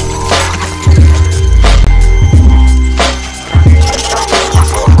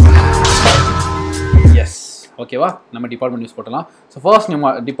 எஸ், ஓகேவா? நம்ம டிபார்ட்மெண்ட் நியூஸ் போட்டலாம். ஸோ ஃபர்ஸ்ட்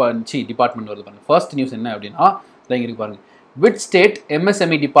டிபார்ட்மெண்ட் வருது பாருங்க. ஃபர்ஸ்ட் நியூஸ் என்ன அப்படின்னா, இங்கே இருக்கு பாருங்க. Which state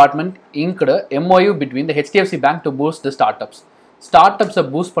MSME department inked MOU between the HDFC Bank to boost the startups? ஸ்டார்ட்அப்ஸை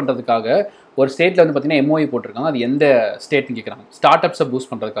boost பண்ணுறதுக்காக ஒரு ஸ்டேட்டில் பார்த்தீங்கன்னா MOU போட்டிருக்காங்க. அது எந்த ஸ்டேட்னு கேட்குறாங்க. ஸ்டார்ட்அப்ஸை பூஸ்ட்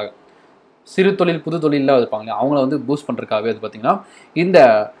பண்ணுறதுக்காக, சிறு தொழில் புது தொழிலில் இருப்பாங்க, அவங்கள பூஸ்ட் பண்ணுறதுக்காகவே பார்த்தீங்கன்னா இந்த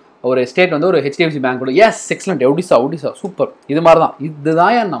ஒரு ஸ்டேட் ஒரு HDFC பேங்கோட. S, excellent. ஒடிசா, சூப்பர். இது மாதிரி தான்,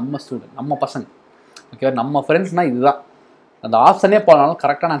 இதுதான் நம்ம ஸ்டூடெண்ட், நம்ம பசங்க, ஓகேவா? நம்ம ஃப்ரெண்ட்ஸ்னால் இதுதான். அந்த ஆப்ஷனே போனாலும்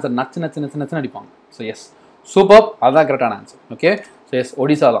கரெக்டான ஆன்சர் நச்சு அடிப்பாங்க. ஸோ எஸ், சூப்பர், அதுதான் கரெக்டான answer. Okay, so S,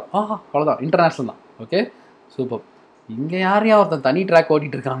 Odisha தான். அவ்வளோதான், இன்டர்நேஷ்னல் தான். Okay, super. இங்கே யாரையா ஒருத்தன் தனி ட்ராக்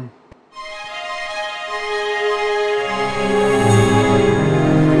ஓட்டிகிட்டு இருக்காங்க.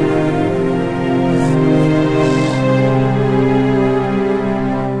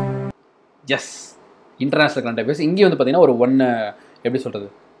 S, international current affairs. இங்கே பார்த்தீங்கன்னா ஒரு எப்படி சொல்கிறது,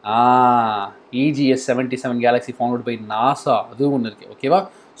 EGS 77 Galaxy found by NASA, அதுவும் ஒன்று இருக்குது. ஓகேவா?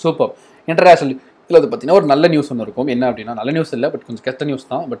 சூப்பர். இன்டர்நேஷ்னல் இல்லை, அது பார்த்தீங்கன்னா ஒரு நல்ல நியூஸ் ஒன்று இருக்கும். என்ன அப்படின்னா, நல்ல நியூஸ் இல்லை, பட் கொஞ்சம் கெட்ட நியூஸ்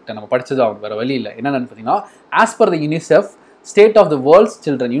தான். பட் நம்ம படித்தது ஆகும், வேறு வழி இல்லை. என்னென்னு பார்த்தீங்கன்னா, as per the UNICEF State of the World's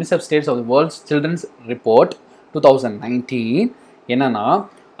Children, UNICEF States of the World's Children's Report 2019 என்னன்னா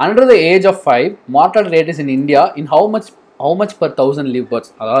under the age of 5 mortality rate is in India in how much per 1000 live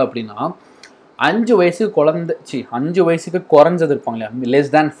births. அதாவது அப்படின்னா 5 வயசுக்கு குறைஞ்சது இருப்பாங்களா,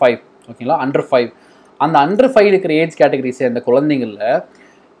 less than 5, ஓகேங்களா, under 5. அந்த under 5 இருக்கிற age category சேர்ந்த குழந்தைங்களில்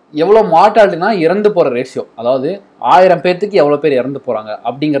எவ்வளோ மார்ட்டாலிட்டினா இறந்து போகிற ரேஷியோ, அதாவது 1000 பேர்த்துக்கு எவ்வளோ பேர் இறந்து போகிறாங்க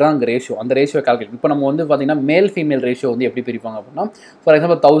அப்படிங்கிறதான் அங்கே ரேஷியோ. அந்த ரேஷியோ கால்குலேட் இப்போ நம்ம வந்து பார்த்திங்கன்னா மேல் ஃபீமேல் ரேஷியோ வந்து எப்படி பிரிப்பாங்க அப்படின்னா, ஃபார்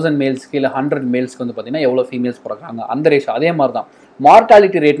எக்ஸாம்பிள் 1000 மேல்ஸ்க்கு இல்லை 100 மேல்ஸ்க்கு வந்து பார்த்திங்கன்னா எவ்வளோ ஃபீமேல்ஸ் பிறக்கிறாங்க அந்த ரேஷியோ. அதே மாதிரி தான்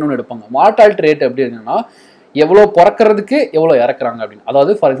மார்ட்டாலிட்டி ரேட்னு ஒன்று எடுப்பாங்க. மார்ட்டாலிட்டி ரேட் எப்படி இருக்குன்னா எவ்வளோ பிறக்கிறதுக்கு எவ்வளோ இறக்குறாங்க அப்படின்னு.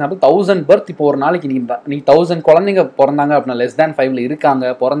 அதாவது ஃபார் எக்ஸாம்பிள் 1000 பர்த், இப்போ ஒரு நாளைக்கு நீங்கள் 1000 குழந்தைங்க பிறந்தாங்க அப்படின்னா லெஸ் தேன் 5ல்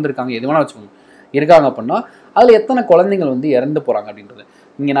இருக்காங்க, பிறந்திருக்காங்க, எது வேணால் வச்சுக்கோங்க, இருக்காங்க அப்படின்னா அதில் எத்தனை குழந்தைங்கள் வந்து இறந்து போகிறாங்க அப்படின்றது.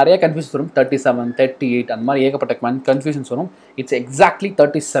 இங்கே நிறைய கன்ஃபியூஷன்ஸ் வரும், 37, 38 அந்த மாதிரி ஏகப்பட்ட கன்ஃபியூஷன்ஸ் வரும். இட்ஸ் எக்ஸாக்ட்லி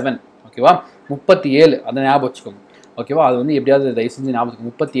 37, ஓகேவா, 37, அதை ஞாபகம் வச்சுக்கோங்க, ஓகேவா. அது வந்து எப்படியாவது தயவு செஞ்சு ஞாபகம்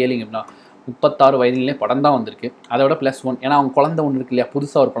 37 அப்படின்னா 36 வயதிலே படம் தான் வந்திருக்கு, அதை விட +1. ஏன்னா அவங்க குழந்தை ஒன்று இருக்கு இல்லையா,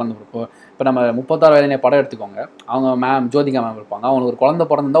 புதுசாக ஒரு குழந்தை இருப்போம். இப்போ நம்ம 36 வயதிலே படம் எடுத்துக்கோங்க, அவங்க ஜோதிகா மேம் இருப்பாங்க, அவங்களுக்கு ஒரு குழந்தை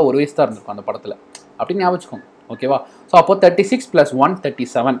பிறந்திருந்தா 1 வயசு தான் இருந்திருக்கும் அந்த படத்தில், அப்படின்னு ஞாபகம் வச்சுக்கோங்க, ஓகேவா. ஸோ அப்போ 36 + 1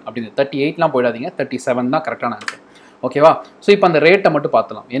 37 அப்படின்னு, 38லாம் போயிடாதீங்க, 37 தான் கரெக்டான ஆன்சர், ஓகேவா. ஸோ இப்போ அந்த ரேட்டை மட்டும்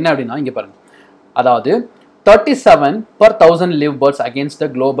பார்த்துலாம். என்ன அப்படின்னா இங்கே பாருங்கள், அதாவது 37 per 1000 live births against the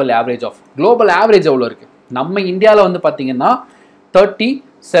global average of. Global average எவ்வளோ இருக்குது? நம்ம இந்தியாவில் வந்து பார்த்தீங்கன்னா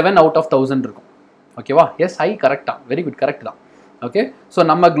 37 out of 1000 இருக்கும், ஓகேவா. எஸ், ஐ கரெக்டாக, வெரி குட், கரெக்ட் தான், ஓகே. ஸோ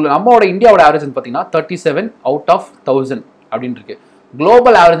நம்மளோட இந்தியாவோட ஆவரேஜ் பார்த்தீங்கன்னா 37 out of 1000 அப்படின்னு இருக்கு.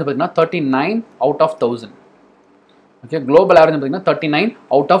 குளோபல் ஆவரேஜ் பார்த்தீங்கன்னா 39 out of 1000, okay. Global average பார்த்தீங்கன்னா 39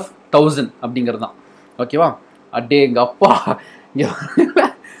 out of 1000 அப்படிங்கிறது தான், ஓகேவா. அடே எங்கள் அப்பா,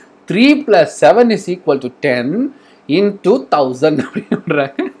 3 + 7 = 10 × 1000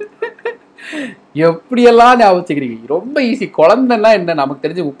 அப்படின்றாங்க. எப்படியெல்லாம் ஞாபகம் வச்சுக்கிறீங்க, ரொம்ப ஈஸி. குழந்தைன்னா என்ன, நமக்கு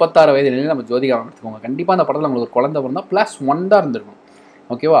தெரிஞ்சு 36 வயதுல நம்ம ஜோதிகா எடுத்துக்கோங்க, கண்டிப்பாக அந்த படத்தில் உங்களுக்கு ஒரு குழந்தை பிறந்தா +1 தான் இருந்திருக்கும்,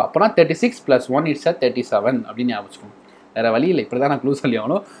 ஓகேவா. அப்போனா 36 + 1 = 37 அப்படின்னு ஞாபகம் வச்சுக்கோங்க. வேறு வழி இல்லை, இப்படி தான் நான் க்ளூ சொல்லி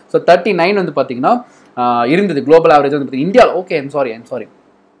ஆகணும். ஸோ 39 வந்து பார்த்தீங்கன்னா இருந்தது குளோபல் ஆவரேஜ் வந்து பார்த்தீங்கன்னா இந்தியாவில். Okay, I'm sorry,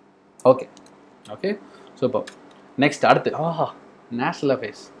 okay, super. Next அடுத்து national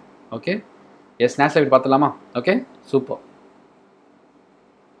affairs, okay. S, national affair பார்த்துலாமா? Okay, super.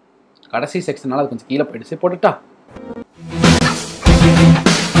 கடைசி செக்ஷனால அது கொஞ்சம் கீழே போயிடுச்சு, போட்டுட்டா.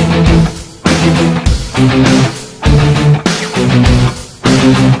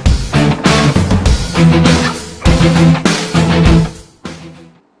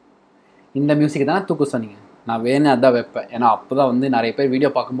 இந்த மியூசிக் தானே தூக்க சொன்னீங்க, நான் வேணும் அதான் வைப்பேன். ஏன்னா அப்போ தான் வந்து நிறைய பேர் வீடியோ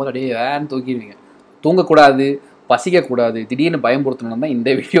பார்க்கும்போது அப்படியே வேன்னு தூக்கிடுவீங்க. தூங்கக்கூடாது, பசிக்கக்கூடாது, திடீர்னு பயம்படுத்தணும்னா இந்த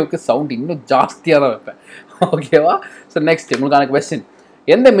வீடியோக்கு சவுண்ட் இன்னும் ஜாஸ்தியாக தான் வைப்பேன், ஓகேவா. ஸோ நெக்ஸ்ட் உங்களுக்கான கொஸ்டின்,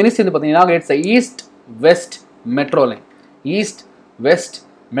 எந்த மினிஸ்ட்ரி வந்து பார்த்தீங்கன்னா it's east west metro line. East west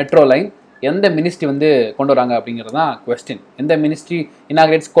metro line எந்த மினிஸ்ட்ரி வந்து கொண்டு வராங்க அப்படிங்கிறது தான் கொஸ்டின். எந்த ministry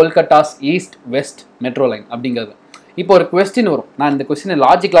inaugurates கொல்கட்டாஸ் east west metro line அப்படிங்கிறது. இப்போ ஒரு கொஸ்டின் வரும், நான் இந்த கொஸ்டினை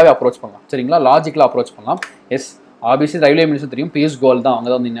லாஜிக்கலாகவே அப்ரோச் பண்ணலாம், சரிங்களா. லாஜிக்கலாக அப்ரோச் பண்ணலாம். எஸ், ஆப்வியஸ்லி ரயில்வே மினிஸ்டர் தெரியும், பியூஷ் கோயல் தான், அவங்க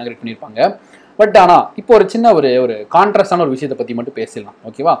தான் வந்து இனாகிரேட் பண்ணியிருப்பாங்க. பட் ஆனால் இப்போ ஒரு சின்ன ஒரு கான்ட்ராஸ்டான ஒரு விஷயத்தை பற்றி மட்டும் பேசிடலாம்,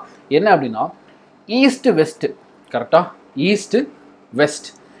 ஓகேவா. என்ன அப்படின்னா ஈஸ்ட் வெஸ்ட்டு, கரெக்டாக, ஈஸ்ட் வெஸ்ட்.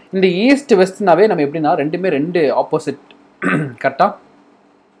 இந்த ஈஸ்ட் வெஸ்ட்னாவே நம்ம எப்படின்னா ரெண்டு ஆப்போசிட், கரெக்டாக,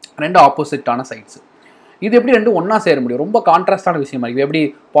 2 ஆப்போசிட்டான சைட்ஸ். இது எப்படி 2 ஒன்றா சேர முடியும்? ரொம்ப கான்ட்ராஸ்டான விஷயமா இருக்குது. எப்படி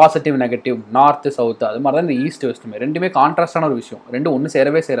பாசிட்டிவ் நெகட்டிவ், நார்த்து சவுத்து, அது மாதிரி தான் இந்த ஈஸ்ட் வெஸ்ட்டுமே, ரெண்டுமே கான்ட்ராஸ்டான ஒரு விஷயம், 2 ஒன்று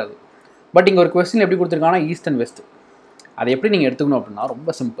சேரவே சேராது. பட் இங்கே ஒரு கொஸ்டின் எப்படி கொடுத்துருக்காங்கன்னா ஈஸ்ட் அண்ட் வெஸ்ட். அதை எப்படி நீங்கள் எடுத்துக்கணும் அப்படின்னா ரொம்ப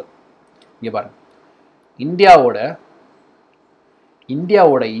சிம்பிள். இங்கே பாருங்கள்,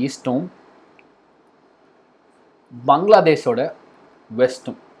 இந்தியாவோட ஈஸ்ட்டும் பங்களாதேஷோட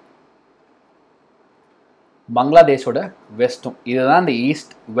வெஸ்ட்டும் இதுதான் இந்த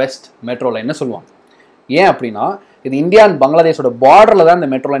ஈஸ்ட் வெஸ்ட் மெட்ரோ லைன்னு சொல்லுவாங்க. ஏன் அப்படின்னா இது இந்தியா அண்ட் பங்களாதேஷோட பார்டரில் தான் இந்த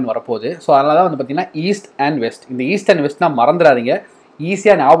மெட்ரோ லைன் வரப்போகுது. ஸோ அதனால தான் வந்து பார்த்தீங்கன்னா ஈஸ்ட் அண்ட் வெஸ்ட். இந்த ஈஸ்ட் அண்ட் வெஸ்ட்னா மறந்துடாதீங்க,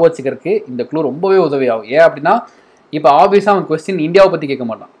 ஈஸியாக ஞாபகம் வச்சுக்கிறதுக்கு இந்த க்ளூ ரொம்பவே உதவியாகும். ஏன் அப்படின்னா இப்போ ஆப்வியஸாக அவன் கொஸ்டின் இந்தியாவை பற்றி கேட்க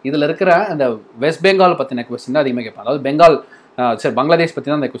மாட்டான், இதில் இருக்கிற அந்த வெஸ்ட் பெங்கால் பற்றின கொஸ்டின் தான் அதிகமாக கேட்பாங்க. அதாவது பங்களாதேஷ் பற்றி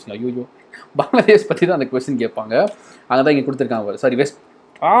தான் அந்த கொஸ்டின், ஐயோ பங்களாதேஷ் பற்றி தான் அந்த கொஸ்டின் கேட்பாங்க. அங்கே தான் இங்கே கொடுத்துருக்காங்க, சாரி வெஸ்ட்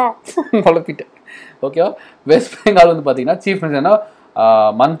குழப்பிட்டேன், ஓகேவா. வெஸ்ட் பெங்கால் வந்து பார்த்தீங்கன்னா chief மினிஸ்டர்னா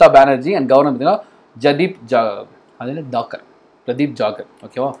Mamata Banerjee and governor பார்த்தீங்கன்னா பிரதீப் ஜாகர்,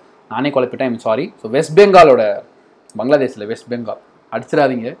 ஓகேவா. நானே குழப்பிட்டேன், ஐம் சாரி. ஸோ வெஸ்ட் பெங்காலோட, பங்களாதேஷில் வெஸ்ட் பெங்கால்,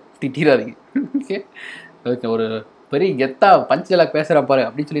 அடிச்சிடாதீங்க, திட்டிடாதீங்க, ஓகே. ஓகே, ஒரு பெரிய கெத்தாக பஞ்சிலாக பேசுகிற பாரு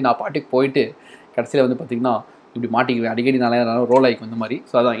அப்படின்னு சொல்லி நான் பாட்டுக்கு போயிட்டு கடைசியில் வந்து பார்த்திங்கன்னா இப்படி மாட்டிக்குவேன் அடிக்கடி, நல்லா ரோல் ஆகிக்கும் இந்த மாதிரி.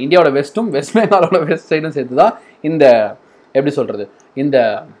 ஸோ அதான் இந்தியாவோட வெஸ்ட்டும் வெஸ்ட் பெங்காலோட வெஸ்ட் சைடும் சேர்த்து தான் இந்த எப்படி சொல்கிறது, இந்த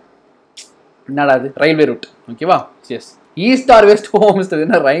என்னடா இது ரயில்வே ரூட், ஓகேவா. S, east R west mister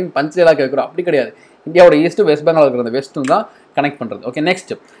என்ன ரைம் பஞ்செல்லாம் கேட்குறோம், அப்படி கிடையாது. இந்தியாவோட ஈஸ்ட் வெஸ்ட் பெங்கால் இருக்கிற அந்த வெஸ்ட்டும் தான் கனெக்ட் பண்ணுறது. Okay,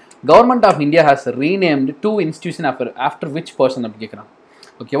 next government of India has renamed 2 institution after which person அப்படி கேட்குறான்.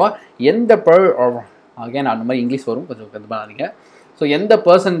 ஓகேவா, எந்த அகைன் அந்த மாதிரி இங்கிலீஷ் வரும், கொஞ்சம் இது பண்ணாதீங்க. ஸோ எந்த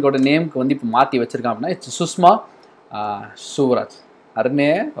பர்சனோட நேமுக்கு வந்து இப்போ மாற்றி வச்சிருக்கான் அப்படின்னா இட்ஸ் சுஷ்மா சுவராஜ். அருமே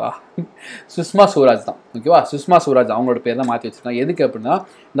வா, சுஷ்மா சுவராஜ் தான். ஓகேவா, சுஷ்மா சுவராஜ் அவங்களோட பேர் தான் மாற்றி வச்சிருக்காங்க. எதுக்கு அப்படின்னா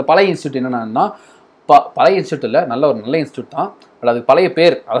இந்த பழைய இன்ஸ்டியூட் என்னென்னா பழைய இன்ஸ்டியூட் இல்லை, நல்ல இன்ஸ்டியூட் தான், பட் அதுக்கு பழைய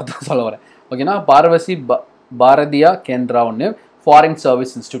பேர் அதை தான் சொல்ல வரேன். ஓகேனா பாரவசி பாரதியா கேந்திரா ஒன்று, ஃபாரின்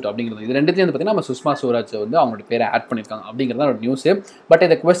சர்வீஸ் இன்ஸ்டியூட் அப்படிங்கிறது. இது ரெண்டுத்தையும் வந்து பார்த்தீங்கன்னா நம்ம சுஷ்மா சுவராஜ் வந்து அவங்களோட பேரை ஆட் பண்ணியிருக்காங்க அப்படிங்கிறது தான் ஒரு நியூஸு. பட்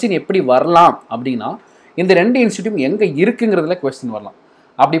இந்த கொஸ்டின் எப்படி வரலாம் அப்படின்னா இந்த 2 இன்ஸ்டியூட்டும் எங்கே இருக்குங்கிறதுல கொஸ்டின் வரலாம்.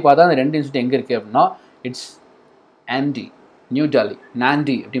 அப்படி பார்த்தா அந்த 2 இன்ஸ்டியூட் எங்கே இருக்குது அப்படின்னா இட்ஸ் ஆண்டி நியூ டெல்லி,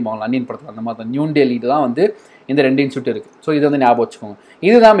 நாண்டி அப்படிம்பாங்க அன்னியன் படத்தில் அந்த மாதிரி தான். நியூ டெல்லிட்டு தான் வந்து இந்த 2 இன்ஸ்டியூட் இருக்குது. ஸோ இதை வந்து ஞாபகம் வச்சுக்கோங்க.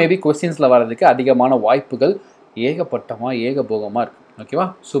 இதுதான் மேபி கொஸ்டின்ஸில் வர்றதுக்கு அதிகமான வாய்ப்புகள் ஏகபோகமாக இருக்குது. ஓகேவா,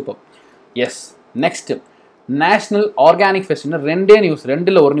 super. S, next national organic festival. 2 news,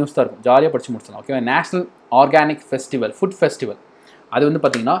 2ல் ஒரு நியூஸ் தான் இருக்கும், ஜாலியாக படிச்சு முடிச்சிடலாம். ஓகேவா, national organic festival, food festival, அது வந்து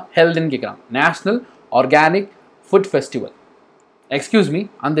பார்த்தீங்கன்னா ஹெல்த்னு கேட்குறாங்க. National organic food festival. Excuse me,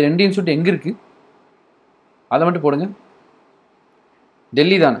 அந்த 2 இன்ஸ்டியூட் எங்கே இருக்குது அதை மட்டும் போடுங்க.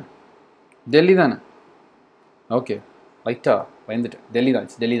 டெல்லி தானே? ஓகே, ரைட்டா பயந்துட்டேன். டெல்லி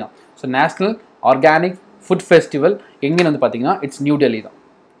தான். So national organic food festival எங்கேன்னு வந்து பார்த்தீங்கன்னா இட்ஸ் நியூ டெல்லி தான்.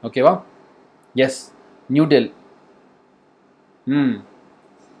 ஓகேவா, எஸ், நியூ டெல்லி.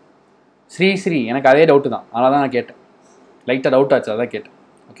 ஸ்ரீ எனக்கு அதே டவுட்டு தான், அதனால தான் நான் கேட்டேன். லைட்டாக டவுட் ஆச்சு, அதான் கேட்டேன்.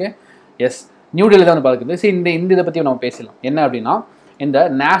 ஓகே, எஸ், நியூ டெல்லி தான் வந்து பார்க்குறது. சரி, இந்த இதை பற்றி நம்ம பேசலாம். என்ன அப்படின்னா இந்த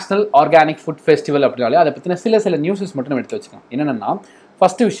நேஷ்னல் ஆர்கானிக் ஃபுட் ஃபெஸ்டிவல் அப்படின்னாலே அதை பற்றின சில நியூஸஸ் மட்டும் நம்ம எடுத்து வச்சுக்கலாம். என்னென்னா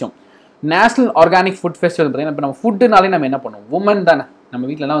ஃபஸ்ட்டு விஷயம், நேஷ்னல் ஆர்கானிக் ஃபுட் ஃபெஸ்டிவல் பார்த்தீங்கன்னா இப்போ நம்ம ஃபுட்டுனாலே நம்ம என்ன பண்ணுவோம், உமன் தானே. நம்ம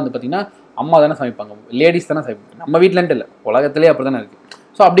வீட்டிலலாம் வந்து பார்த்திங்கன்னா அம்மா தானே சமைப்பாங்க, லேடிஸ் தானே சமைப்பாங்க. நம்ம வீட்டிலன்ட்டு இல்லை, உலகத்திலே அப்படி தானே இருக்குது.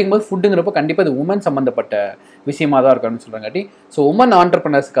 ஸோ அப்படிங்கும்போது ஃபுட்டுங்கிறப்போ கண்டிப்பாக இது உமன் சம்மந்தப்பட்ட விஷயமாக தான் இருக்கணும்னு சொல்கிறாங்காட்டி ஸோ உமன்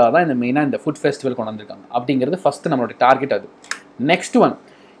ஆண்டர்ப்ரனர்ஸ்க்காக தான் இந்த மெயினாக இந்த ஃபுட் ஃபெஸ்டிவல் கொண்டு வந்திருக்காங்க அப்படிங்கிறது ஃபஸ்ட்டு நம்மளோட டார்கெட். அது நெக்ஸ்ட் ஒன்,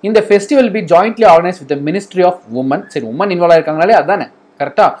 இந்த festival B jointly organise with the ministry of woman. சரி, உமன் இன்வால்வ் ஆயிருக்காங்களே அதுதானே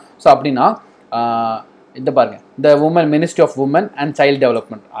கரெக்டாக. ஸோ அப்படின்னா இந்த பாருங்க, இந்த ministry of woman and child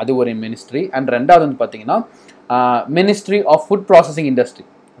development அது ஒரு மினிஸ்ட்ரி. அண்ட் ரெண்டாவது வந்து பார்த்தீங்கன்னா ministry of food processing industry.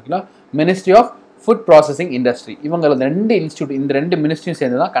 ஓகேங்களா, ministry of food processing industry. இவங்க 2 இன்ஸ்டியூட், இந்த 2 மினிஸ்ட்ரியும்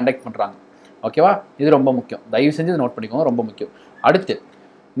சேர்ந்து தான் கண்டக்ட் பண்ணுறாங்க. ஓகேவா, இது ரொம்ப முக்கியம், தயவு செஞ்சு நோட் பண்ணிக்கோங்க, ரொம்ப முக்கியம். அடுத்து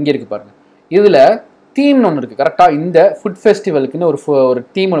இங்கே இருக்குது பாருங்கள், இதில் தீம்னு ஒன்று இருக்குது கரெக்டாக. இந்த ஃபுட் ஃபெஸ்டிவலுக்குன்னு ஒரு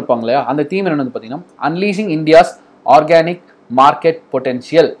தீம் எடுப்பாங்க இல்லையா, அந்த தீம் என்னென்னு வந்து பார்த்தீங்கன்னா அன்லீசிங் இந்தியாஸ் ஆர்கானிக் மார்க்கெட்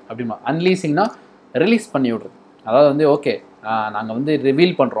பொட்டென்ஷியல் அப்படிமா. அன்லீசிங்னா ரிலீஸ் பண்ணி விடுறது, அதாவது வந்து ஓகே நாங்கள் வந்து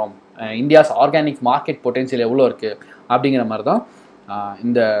ரிவீல் பண்ணுறோம் இந்தியாஸ் ஆர்கானிக் மார்க்கெட் பொட்டென்ஷியல் எவ்வளோ இருக்குது அப்படிங்கிற மாதிரி தான்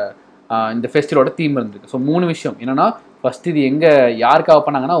இந்த ஃபெஸ்டிவலோட தீம் இருந்திருக்கு. ஸோ 3 விஷயம் என்னென்னா, ஃபஸ்ட் இது எங்கே யாருக்காக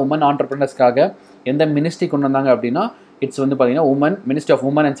பண்ணாங்கன்னா உமன் ஆண்டர்ப்ரனர்ஸ்க்காக. எந்த மினிஸ்ட்ரி கொண்டு வந்தாங்க அப்படின்னா இட்ஸ் வந்து பார்த்தீங்கன்னா ministry of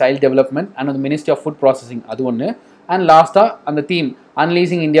woman and child development and ministry of food processing, அது ஒன்று. அண்ட் லாஸ்ட்டாக அந்த theme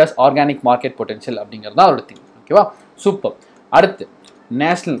அன்லீசிங் India's organic market potential அப்படிங்கிறது தான் அதோட தீம். ஓகேவா, சூப்பர். அடுத்து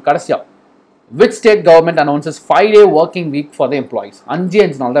நேஷ்னல் கடைசியாக which state government announces 5-day working week for the employees.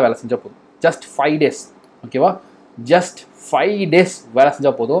 5 நாள் தான் வேலை செஞ்சால் போதும், ஜஸ்ட் 5 days. ஓகேவா, ஜஸ்ட் 5 days வேலை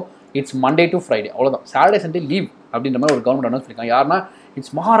செஞ்சால் போதும். இட்ஸ் மண்டே டு ஃப்ரைடே, அவ்வளோதான். சாட்டர்டே சண்டே லீவ் அப்படின்ற மாதிரி ஒரு கவர்மெண்ட் அனௌன்ஸ் பண்ணியிருக்காங்க. யாருன்னா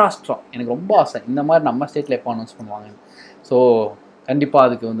இட்ஸ் மகாராஷ்டிரா. எனக்கு ரொம்ப ஆசை இந்த மாதிரி நம்ம ஸ்டேட்டில் எப்போ அனௌன்ஸ் பண்ணுவாங்க. ஸோ கண்டிப்பாக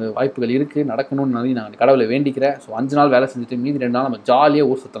அதுக்கு வந்து வாய்ப்புகள் இருக்குது, நடக்கணும்னு நான் கடவுளை வேண்டிக்கிறேன். ஸோ 5 நாள் வேலை செஞ்சுட்டு மீதி 2 நாள் நம்ம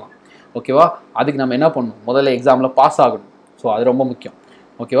ஜாலியாக ஊர் சுற்றலாம். ஓகேவா, அதுக்கு நம்ம என்ன பண்ணணும், முதல்ல எக்ஸாமில் பாஸ் ஆகணும். ஸோ அது ரொம்ப முக்கியம்.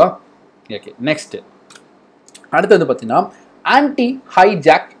 ஓகேவா, ஓகே. நெக்ஸ்ட்டு அடுத்து வந்து பார்த்தீங்கன்னா ஆன்டி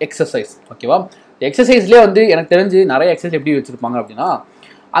ஹைஜாக் எக்ஸசைஸ். ஓகேவா, எக்ஸசைஸ்லேயே வந்து எனக்கு தெரிஞ்சு நிறைய எக்ஸசைஸ் எப்படி வச்சுருப்பாங்க அப்படின்னா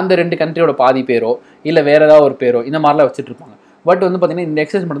அந்த 2 கண்ட்ரியோட பாதி பேரோ இல்லை வேறு ஏதாவது ஒரு பேரோ இந்த மாதிரிலாம் வச்சுட்ருப்பாங்க. பட் வந்து பார்த்தீங்கன்னா இந்த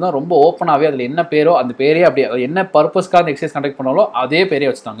எக்ஸசைஸ் மட்டும் தான் ரொம்ப ஓப்பனாகவே அதில் என்ன பேரோ அந்த பேரே அப்படியே என்ன பர்பஸ்க்காக அந்த எக்ஸசைஸ் கண்டக்ட் பண்ணாலோ அதே பேரே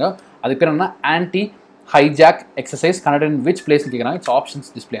வச்சுட்டாங்க. அது பேர் என்ன, anti hijack exercise conduct in which பிளேஸ்னு கேட்குறாங்க. இட்ஸ்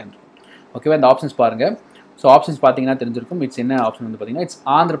ஆப்ஷன்ஸ் டிஸ்பிளே ஆகும். ஓகேவா, இந்த ஆப்ஷன்ஸ் பாருங்கள். ஸோ ஆப்ஷன்ஸ் பார்த்தீங்கன்னா தெரிஞ்சிருக்கும். இட்ஸ் என்ன ஆப்ஷன் வந்து பார்த்தீங்கன்னா இட்ஸ்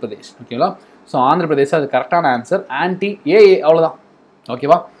ஆந்திர பிரதேஷ். ஓகேவா, ஸோ ஆந்திர பிரதேஷ் அது கரெக்டான ஆன்சர். ஆன்டி ஏஏ அவ்வளோதான்.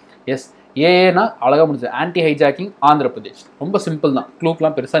 ஓகேவா, எஸ், ஏஏனா அழகாக முடிஞ்சது. Anti hijacking Andhra Pradesh. ரொம்ப சிம்பிள் தான்,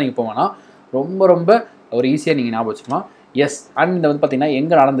 க்ளூக்கெலாம் பெருசாக நீங்கள் போவேன்னா ரொம்ப ஒரு ஈஸியாக நீங்கள் ஞாபகம் வச்சுக்கலாம். எஸ், அண்ட் இந்த வந்து பார்த்தீங்கன்னா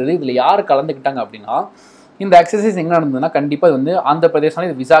எங்கே நடந்தது, இதில் யார் கலந்துக்கிட்டாங்க அப்படின்னா இந்த எக்ஸசைஸ் எங்கே நடந்ததுன்னா கண்டிப்பாக இது வந்து ஆந்திர பிரதேசம்.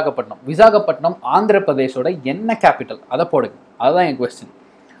 இது விசாகப்பட்டினம் ஆந்திர பிரதேஷோட என்ன கேபிட்டல் அதை போடுங்க. அதுதான் என் கொஸ்டின்.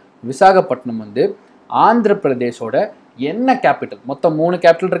 விசாகப்பட்டினம் வந்து ஆந்திர பிரதேஷோட என்ன கேபிட்டல். மொத்தம் 3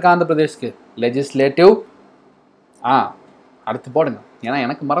 கேபிட்டல் இருக்குது ஆந்திர பிரதேஷ்க்கு. லெஜிஸ்லேட்டிவ், அடுத்து போடுங்க, ஏன்னா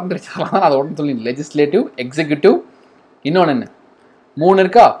எனக்கு மறந்துருச்சு, தான் அதை ஒன்று சொல்லி. லெஜிஸ்லேட்டிவ், எக்ஸிக்யூட்டிவ், இன்னொன்று என்ன 3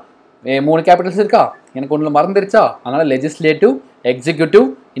 இருக்கா, 3 கேபிட்டல்ஸ் இருக்கா. எனக்கு ஒன்றில் மறந்துருச்சா? அதனால் லெஜிஸ்லேட்டிவ், எக்ஸிக்யூட்டிவ்,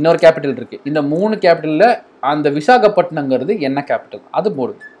 இன்னொரு கேபிட்டல் இருக்குது. இந்த 3 கேபிட்டலில் அந்த விசாகப்பட்டினங்கிறது என்ன கேபிட்டல் அது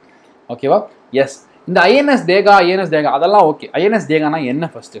போடுது. ஓகேவா? எஸ். இந்த ஐஎன்எஸ் தேகா அதெல்லாம் ஓகே. ஐஎன்எஸ் தேகானா என்ன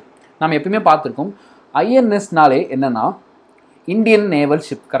ஃபஸ்ட்டு? நம்ம எப்பயுமே பார்த்துருக்கோம். ஐஎன்எஸ்னாலே என்னன்னா இந்தியன் நேவல்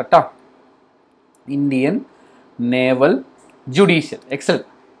ஷிப். கரெக்டாக? Indian naval judicial. எக்ஸல்.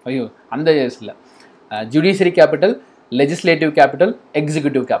 ஐயோ அந்த இல்லை. Judiciary capital, legislative capital,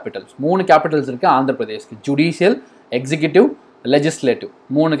 executive Capitals. 3 Capitals இருக்குது Andhra பிரதேஷ்க்கு. Judicial, executive, legislative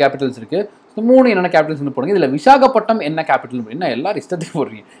 3 Capitals இருக்குது. ஸோ 3 என்னென்ன கேபிட்டல்ஸ்னு போடுங்க. இதில் விசாகப்பட்டினம் என்ன கேபிட்டல்? என்ன எல்லாரும் இஷ்டத்துக்கு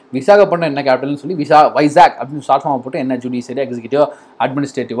போடுறீங்க? விசாகப்பட்டினம் என்ன கேபிட்டல்னு சொல்லி வைசாக் அப்படின்னு ஷார்ட் ஃபார்ம் போட்டு என்ன ஜுடிஷியரி, எக்ஸிக்யூட்டிவ்,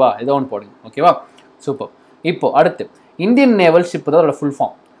 அட்மினிஸ்ட்ரேட்டிவா ஏதோ ஒன்று போடுங்க. ஓகேவா? சூப்பர். இப்போ அடுத்து இந்தியன் நேவல் ஷிப் தான் அதோட ஃபுல்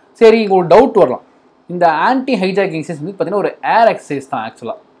ஃபார்ம். சரி, இங்கே ஒரு டவுட் வரலாம். இந்த ஆன்டி ஹைஜாக்கிங் எக்ஸசைஸ் வந்து பார்த்தீங்கன்னா ஒரு ஏர் எக்ஸசைஸ் தான்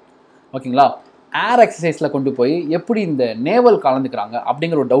ஆக்சுவலாக. ஓகேங்களா? ஏர் எக்ஸசைஸில் கொண்டு போய் எப்படி இந்த நேவல் கலந்துக்கிறாங்க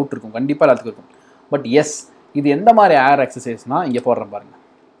அப்படிங்கிற ஒரு டவுட் இருக்கும் கண்டிப்பாக எல்லாத்துக்கும் இருக்கும். பட் எஸ், இது எந்த மாதிரி ஏர் எக்ஸசைஸ்னால் இங்கே போடுறேன் பாருங்கள்.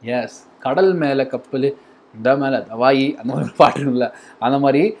 எஸ், கடல் மேலே கப்பல், இந்த மேலே தவாயி, அந்த மாதிரி பாட்டுருக்குல்ல, அந்த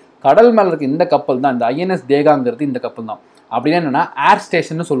மாதிரி கடல் மேலே இருக்க இந்த கப்பல் தான் இந்த ஐஎன்எஸ் தேகாங்கிறது. இந்த கப்பல் தான். அப்படின்னா என்னென்னா ஏர்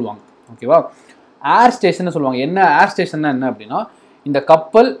ஸ்டேஷன்னு சொல்லுவாங்க. ஓகேவா? ஏர் ஸ்டேஷன் சொல்லுவாங்க. என்ன ஏர் ஸ்டேஷன்னா என்ன அப்படின்னா இந்த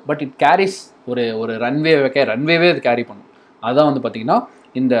கப்பல் பட் இட் கேரிஸ் ஒரு ரன்வேவே அது கேரி பண்ணும். அதுதான் வந்து பார்த்திங்கன்னா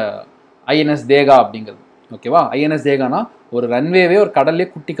இந்த ஐஎன்எஸ் தேகா அப்படிங்கிறது. ஓகேவா? ஐஎன்எஸ் தேகானா ஒரு ரன்வேவே ஒரு கடல்லே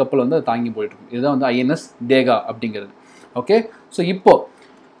குட்டி கப்பல் வந்து அது தாங்கி போயிட்டுருக்கும். இதுதான் வந்து ஐஎன்எஸ் தேகா அப்படிங்கிறது. ஓகே. ஸோ இப்போது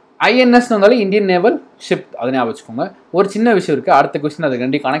ஐஎன்எஸ் வந்தாலும் இந்தியன் நேவல் ஷிப், அதை ஞாபகம் வச்சுக்கோங்க. ஒரு சின்ன விஷயம் இருக்குது. அடுத்த கொஸ்டின் அதை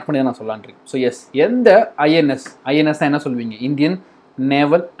ரெண்டையும் கனெக்ட் பண்ணி தான் நான் சொல்லலான்றிருக்கேன். ஸோ எஸ், எந்த ஐஎன்எஸ் தான் என்ன சொல்வீங்க? Indian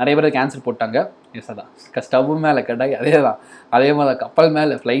naval. நிறைய பேர் கேன்சல் போட்டாங்க. எஸ், அதான் ஸ்டவ் மேலே கடாய், அதே தான். அதே மாதிரி கப்பல்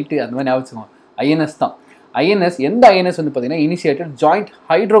மேலே ஃப்ளைட்டு, அந்த மாதிரி ஞாபகம் வச்சுக்கோங்க. ஐஎன்எஸ் தான். ஐஎன்எஸ் எந்த ஐஎன்எஸ் வந்து பார்த்தீங்கன்னா initiated joint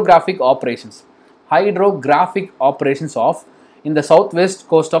hydrographic operations of இந்த south west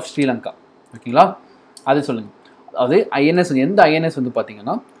coast of Sri Lanka. ஓகேங்களா? அது சொல்லுங்கள். அதாவது ஐஎன்எஸ் எந்த ஐஎன்எஸ் வந்து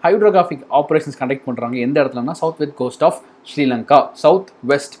பார்த்தீங்கன்னா ஹைட்ரோகிராஃபிக் ஆப்ரேஷன்ஸ் கண்டக்ட் பண்ணுறாங்க எந்த இடத்துலனா south west coast of Sri Lanka. South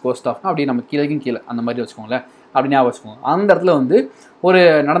west coast of அப்படி நம்ம கீழே அந்த மாதிரி வச்சுக்கோங்களேன். அப்படி ஞாபகம் வச்சுக்கோங்க. அந்த இடத்துல வந்து ஒரு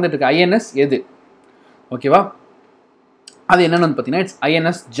நடந்துட்டு இருக்க ஐஎன்எஸ் எது? ஓகேவா? அது என்னென்னு வந்து பார்த்தீங்கன்னா இட்ஸ்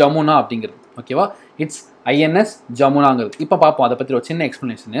ஐஎன்எஸ் ஜமுனா அப்படிங்கிறது. ஓகேவா? It's INS ஜமுனாங்கிறது. இப்போ பார்ப்போம் அதை பற்றி ஒரு சின்ன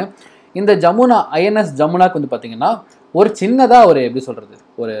எக்ஸ்ப்ளனேஷனு. இந்த ஜமுனா ஐஎன்எஸ் ஜமுனாக்கு வந்து பார்த்தீங்கன்னா ஒரு சின்னதாக ஒரு எப்படி சொல்கிறது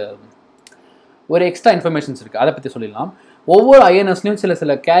ஒரு எக்ஸ்ட்ரா இன்ஃபர்மேஷன்ஸ் இருக்குது. அதை பற்றி சொல்லிடலாம். ஒவ்வொரு ஐஎன்எஸ்லையும்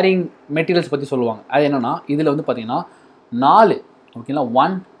சில கேரிங் மெட்டீரியல்ஸ் பற்றி சொல்லுவாங்க. அது என்னென்னா இதில் வந்து பார்த்தீங்கன்னா 4 ஓகேங்களா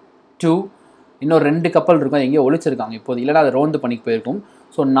 1 2 இன்னொரு 2 கப்பல் இருக்கும். அது எங்கேயோ ஒழிச்சிருக்காங்க இப்போது, இல்லைனா அதை ரோந்து பண்ணிக்கு போயிருக்கும்.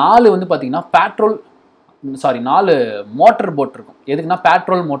 ஸோ 4 வந்து பார்த்தீங்கன்னா 4 மோட்டர் போட் இருக்கும். எதுக்குன்னா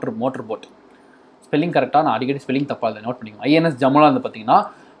பேட்ரோல் மோட்டர் போட். ஸ்பெல்லிங் கரெக்டாக, நான் அடிக்கடி ஸ்பெல்லிங் தப்பாக இல்லை, நோட் பண்ணிக்கோங்க. ஐஎன்எஸ் ஜமுனா வந்து பார்த்தீங்கன்னா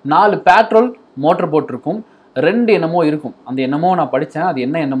 4 பேட்ரோல் மோட்டர் போட் இருக்கும். 2 என்னமோ இருக்கும். அந்த என்னமோ நான் படித்தேன், அது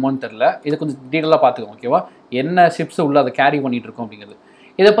என்ன என்னமோன்னு தெரில. இதை கொஞ்சம் டீட்டெயிலாக பார்த்துக்கோங்க. ஓகேவா? என்ன ஷிப்ஸ் உள்ள அதை கேரி பண்ணிகிட்டு இருக்கோம் அப்படிங்கிறது.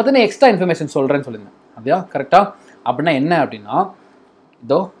 இதை பற்றின எக்ஸ்ட்ரா இன்ஃபர்மேஷன் சொல்கிறேன்னு சொல்லியிருந்தேன். அப்படியா? கரெக்டாக? அப்படின்னா என்ன அப்படின்னா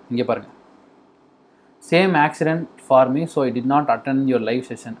இதோ இங்கே பாருங்கள். Same accident for me so I did not attend your live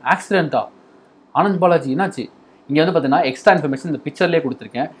session. ஆக்சிடென்ட்டா? Anand Balaji என்னாச்சு? இங்கே வந்து பார்த்தீங்கன்னா எக்ஸ்ட்ரா இன்ஃபர்மேஷன் இந்த பிக்சர்லேயே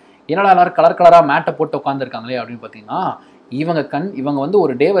கொடுத்துருக்கேன். என்னடா எல்லாரும் கலராக மேட்டை போட்டு உட்காந்துருக்காங்களே அப்படின்னு பார்த்தீங்கன்னா இவங்க வந்து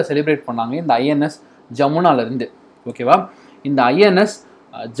ஒரு டேவை செலிப்ரேட் பண்ணாங்க இந்த ஐஎன்எஸ் ஜமுனாலேருந்து. ஓகேவா? இந்த ஐஎன்எஸ்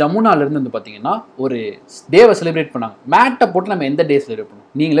ஜமுனாலேருந்து வந்து பார்த்தீங்கன்னா ஒரு டேவை செலிப்ரேட் பண்ணாங்க. மேட்டை போட்டு நம்ம எந்த டே செலிப்ரேட் பண்ணுவோம்?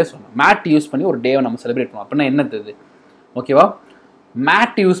 நீங்களே சொல்லணும். மேட் யூஸ் பண்ணி ஒரு டேவை நம்ம செலிப்ரேட் பண்ணுவோம். அப்படின்னா என்ன தெரியுது? ஓகேவா?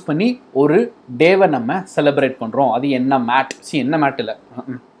 மேட் யூஸ் பண்ணி ஒரு டேவை நம்ம செலிப்ரேட் பண்ணுறோம். அது என்ன மேட்? என்ன மேட் இல்லை,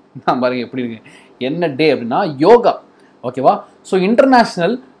 நான் பாருங்க எப்படி இருக்கு. என்ன டே அப்படின்னா யோகா. ஓகேவா? So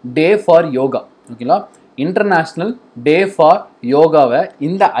international day for yoga. ஓகேங்களா? இன்டர்நேஷ்னல் டே ஃபார் யோகாவை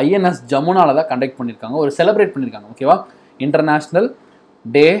இந்த ஐஎன்எஸ் ஜமுனாவில் தான் கண்டக்ட் பண்ணியிருக்காங்க, ஒரு செலிப்ரேட் பண்ணியிருக்காங்க. ஓகேவா? இன்டர்நேஷ்னல்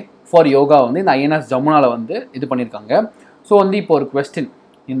டே ஃபார் யோகா வந்து இந்த ஐஎன்எஸ் ஜமுனாவில் வந்து இது பண்ணியிருக்காங்க. ஸோ வந்து இப்போ ஒரு கொஸ்டின்,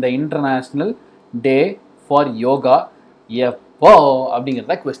 இந்த இன்டர்நேஷ்னல் டே ஃபார் யோகா எப்போ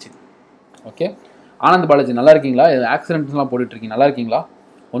அப்படிங்கிறத கொஸ்டின். ஓகே, ஆனந்த் பாலாஜி நல்லா இருக்கீங்களா? ஆக்சிடென்ட்ஸ்லாம் போட்டுட்ருக்கீங்க, நல்லா இருக்கீங்களா?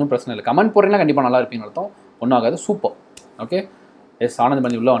 ஒன்றும் பிரச்சனை இல்லை. கமெண்ட் போடுறீங்கன்னா கண்டிப்பாக நல்லா இருப்பீங்கன்னு அர்த்தம். ஒன்றும் ஆகாது. Super. Okay, S, Anand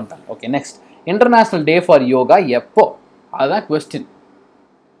Balaji உள்ளே வந்துட்டாங்க. Okay, next international day for yoga எப்போ? அதுதான் கொஸ்டின்.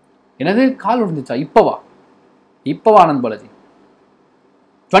 என்னது கால் விழுந்துச்சா? இப்போவா ஆனந்த் பாலாஜி?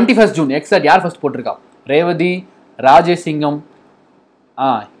 21 ஜூன். எக்ஸாக்ட். யார் ஃபர்ஸ்ட் போட்டிருக்கா? ரேவதி, ராஜேஷ் சிங்கம்,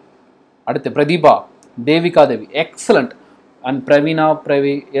 அடுத்து பிரதீபா, தேவிகா தேவி. Excellent. And Praveena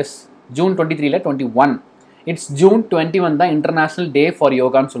S, June 23 21. It's June 21 தான் இன்டர்நேஷ்னல் டே ஃபார்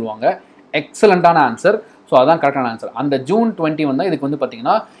யோகான்னு சொல்லுவாங்க. எக்ஸலண்ட்டான ஆன்சர். ஸோ அதான் கரெக்டான ஆன்சர். அந்த ஜூன் 21 தான் இதுக்கு வந்து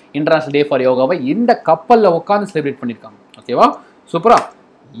பார்த்தீங்கன்னா இன்டர்நேஷ்னல் டே ஃபார் யோகாவை இந்த கப்பலில் உட்காந்து செலிப்ரேட் பண்ணியிருக்காங்க. ஓகேவா? சூப்பரா?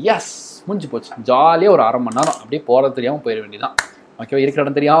 எஸ், முடிஞ்சு போச்சு. ஜாலியாக ஒரு 1/2 மணி நேரம் அப்படியே போகிறது தெரியாமல் போயிட வேண்டியதான். ஓகேவா? இருக்கிற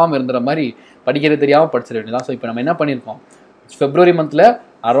இடம் தெரியாமல் இருந்துற மாதிரி படிக்கிறது தெரியாமல் படிச்சிட வேண்டியதான். ஸோ இப்போ நம்ம என்ன பண்ணியிருக்கோம், February மந்தில்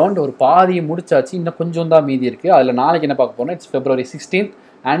அரௌண்ட் ஒரு பாதியை முடிச்சாச்சு, இன்னும் கொஞ்சம் தான் மீதி இருக்குது. அதில் நாளைக்கு என்ன பார்க்க போகிறோம், it's February 16th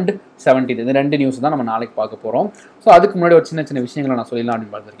and 17th. இந்த 2 நியூஸ் தான் நம்ம நாளைக்கு பார்க்க போகிறோம். ஸோ அதுக்கு முன்னாடி ஒரு சின்ன சின்ன விஷயங்களை நான் சொல்லலாம்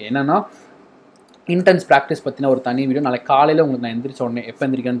அப்படின்னு பார்த்துருக்கேன். என்னென்னா இன்டென்ஸ் ப்ராக்டிஸ் பற்றின ஒரு தனி வீடியோ நாளைக்கு காலையில் உங்களுக்கு நான் எந்திரிச்ச உடனே, எப்போ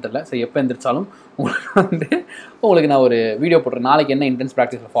எந்திரிக்கன்னு தெரியல, ஸோ எப்போ எந்திரிச்சாலும் உங்களுக்கு நான் ஒரு வீடியோ போட்டுறேன். நாளைக்கு என்ன இன்டென்ஸ்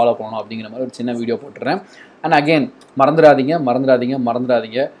ப்ராக்டிஸில் ஃபாலோ பண்ணணும் அப்படிங்கிற மாதிரி ஒரு சின்ன வீடியோ போட்டுறேன். அண்ட் அகெயின்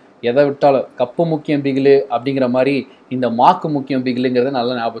மறந்துடாதீங்க, எதை விட்டாலும் கப்பு முக்கியம் பிகிலு அப்படிங்கிற மாதிரி இந்த மார்க்கு முக்கியம் பிகிலுங்கிறத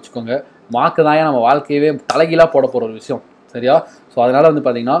நல்லா ஞாபகம் வச்சுக்கோங்க. மார்க்கு தான் நம்ம வாழ்க்கையவே தலைகீழாக போட போகிற ஒரு விஷயம், சரியா? ஸோ அதனால் வந்து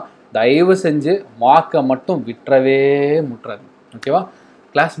பார்த்தீங்கன்னா தயவு செஞ்சு மார்க்கை மட்டும் விட்டுறவே முட்டுறாது, ஓகேவா?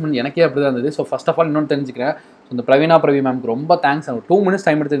 கிளாஸ் எனக்கே அப்படி தான் இருந்தது. ஸோ ஃபர்ஸ்ட் ஆஃப் ஆல் இன்னொன்று தெரிஞ்சுக்கிறேன். ஸோ இந்த பிரவீனா மேம்க்கு ரொம்ப தேங்க்ஸ். அவங்க 2 minutes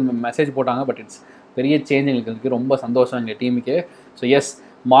டைம் எடுத்து மெசேஜ் போட்டாங்க. பட் இட்ஸ் பெரிய சேஞ்ச் எங்களுக்கு இருக்குது. ரொம்ப சந்தோஷம் எங்கள் டீமுக்கு. ஸோ எஸ்,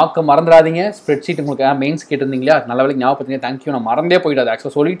 மார்க்கை மறந்துடாதீங்க. ஸ்ப்ரெட் ஷீட் உங்களுக்கு மெயின்ஸ் கேட்டிருந்தீங்களா, நல்ல வேலைக்கு ஞாபகப்படுத்திங்க. தேங்க்யூ. நான் மறந்தே போயிட்டாது.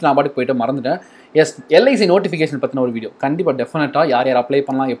 ஆக்சுவலாக சொல்லிட்டு நான் பாட்டுக்கு போயிட்டு மறந்துட்டேன். எஸ், எல்ஐசி நோட்டிஃபிகேஷன் பற்றின ஒரு வீடியோ கண்டிப்பாக டெஃபினட்டாக யார் அப்ளை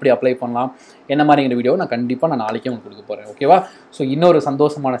பண்ணலாம், எப்படி அப்ளை பண்ணலாம், என்ன மாதிரிங்கிற வீடியோ நான் கண்டிப்பாக நாளைக்கே உங்களுக்கு கொடுக்க போகிறேன், ஓகேவா? ஸோ இன்னொரு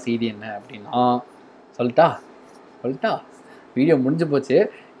சந்தோஷமான செய்தி என்ன அப்படின்னா, சொல்லிட்டா வீடியோ முடிஞ்சு போச்சு.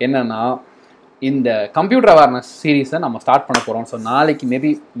 என்னென்னா இந்த கம்ப்யூட்டர் அவேர்னஸ் சீரீஸை நம்ம ஸ்டார்ட் பண்ண போகிறோம். ஸோ நாளைக்கு மேபி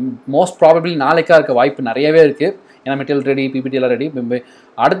மோஸ்ட் ப்ராபபிளி நாளைக்காக இருக்க வாய்ப்பு நிறையவே இருக்குது. ஏன்னா மெட்டீரியல் ரெடி, பிபிடிஎல்லாம் ரெடி,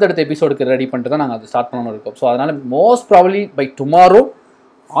 அடுத்தடுத்த எபிசோடுக்கு ரெடி பண்ணிட்டு தான் நாங்கள் அதை ஸ்டார்ட் பண்ணணும் இருக்கோம். ஸோ அதனால் most probably by tomorrow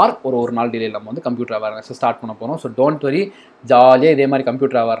R ஒரு நாள் டிலே நம்ம வந்து கம்ப்யூட்டர் அவேர்னஸை ஸ்டார்ட் பண்ண போகிறோம். ஸோ டோன்ட் வரி, ஜாலியாக இதே மாதிரி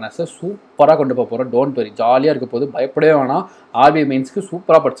கம்ப்யூட்டர் அவேர்னஸை சூப்பராக கொண்டு போக போகிறோம். டோன்ட் வரி, ஜாலியாக இருக்க போது, பயப்படவே வேணாம். ஆர்பிஐ மெயின்ஸ்க்கு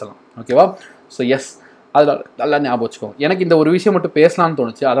சூப்பராக படிச்சிடலாம், ஓகேவா? ஸோ எஸ், அதில் நல்லா ஞாபகம் வச்சுக்கோங்க. எனக்கு இந்த ஒரு விஷயம் மட்டும் பேசலாம்னு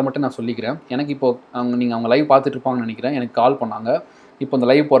தோணுச்சு, அதை மட்டும் நான் சொல்லிக்கிறேன். எனக்கு இப்போது அவங்க லைவ் பார்த்துட்டு இருப்பாங்கன்னு நினைக்கிறேன். எனக்கு கால் பண்ணாங்க. இப்போ இந்த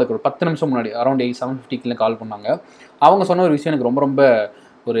லைவ் போகிறதுக்கு ஒரு 10 நிமிஷம் முன்னாடி அரௌண்ட் 7:50 கால் பண்ணாங்க. அவங்க சொன்ன ஒரு விஷயம் எனக்கு ரொம்ப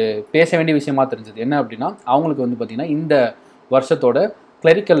ஒரு பேச வேண்டிய விஷயமா தெரிஞ்சது. என்ன அப்படின்னா, அவங்களுக்கு வந்து பார்த்திங்கன்னா இந்த வருஷத்தோட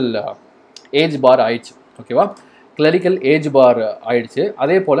கிளரிக்கல் ஏஜ் பார் ஆயிடுச்சு, ஓகேவா? கிளரிக்கல் ஏஜ் பார் ஆயிடுச்சு.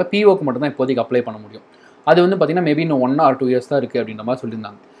 அதே போல் பிஓக்கு மட்டும்தான் இப்போதைக்கு அப்ளை பண்ண முடியும். அது வந்து பார்த்திங்கன்னா மேபி இன்னும் 1 or 2 years தான் இருக்குது அப்படின்ற மாதிரி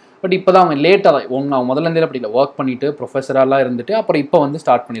சொல்லியிருந்தாங்க. பட் இப்போ தான் அவங்க லேட்டாக தான், அவங்க முதல்லேருந்தே அப்படி இல்லை, ஒர்க் பண்ணிவிட்டு ப்ரொஃபஸராலாம் இருந்துட்டு அப்புறம் இப்போ வந்து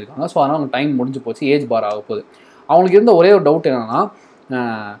ஸ்டார்ட் பண்ணியிருக்காங்க. ஸோ அதனால் அவங்க டைம் முடிஞ்சு போச்சு, ஏஜ் பார் ஆக போகுது. அவங்களுக்கு இருந்த ஒரே ஒரு டவுட் என்னென்னா,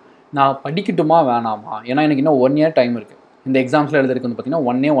 நான் படிக்கட்டுமா வேணாமா, ஏன்னா எனக்கு இன்னும் 1 year டைம் இருக்குது. இந்த எக்ஸாம்ஸில் எழுதுறதுக்கு வந்து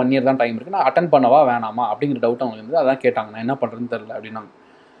பார்த்திங்கன்னா 1 year தான் டைம் இருக்குது, நான் அட்டன் பண்ணவா வேணாமா அப்படிங்கிற டவுட் அவங்களுக்கு இருந்தது. அதான் கேட்டாங்க, நான் என்ன பண்ணுறதுன்னு தெரியல அப்படின்னாங்க.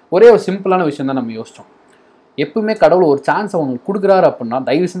 ஒரே ஒரு சிம்பிளான விஷயம் தான் நம்ம யோசித்தோம். எப்பவுமே கடவுள் ஒரு சான்ஸ் அவங்களுக்கு கொடுக்குறாரு அப்படின்னா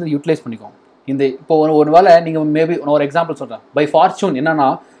தயவு செஞ்சு யூட்டிலைஸ் பண்ணிக்கோங்க. இந்த இப்போ ஒரு வேளை நீங்கள் மேபி ஒரு எக்ஸாம்பிள் சொல்கிறேன், பை ஃபார்ச்சூன் என்னன்னா,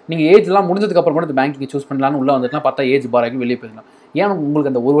 நீங்கள் ஏஜ்லாம் முடிஞ்சதுக்கப்புறம் கூட இந்த பேங்கிங் சூஸ் பண்ணலான்னு உள்ளே வந்துட்டுலாம் பார்த்தா ஏஜ் பார் ஆகி வெளியே போயிடலாம். ஏன்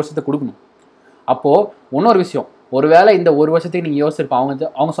உங்களுக்கு அந்த 1 வருஷத்தை கொடுக்கணும்? அப்போது இன்னொரு விஷயம், ஒரு வேளை இந்த 1 வருஷத்துக்கு நீங்கள் யோசிச்சிருப்போம்.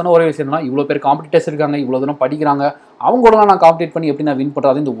 அவங்க சொன்ன ஒரே விஷயம்னா, இவ்வளோ பேர் காம்படிட்டர்ஸ் இருக்காங்க, இவ்வளோ தூரம் படிக்கிறாங்க, அவங்களோட நான் காம்படிட் பண்ணி எப்படி நான் வின்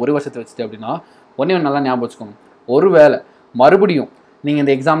பண்ணுறது இந்த 1 வருஷத்தை வச்சுட்டு அப்படின்னா, ஒன்றே நல்லா ஞாபகம் வச்சுக்கோங்க. ஒரு வேளை மறுபடியும் நீங்கள்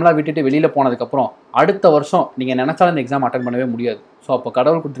இந்த எக்ஸாம்லாம் விட்டுட்டு வெளியில் போனதுக்கப்புறம் அடுத்த வருஷம் நீங்கள் நினச்சாலும் இந்த எக்ஸாம் அட்டன் பண்ணவே முடியாது. ஸோ அப்போ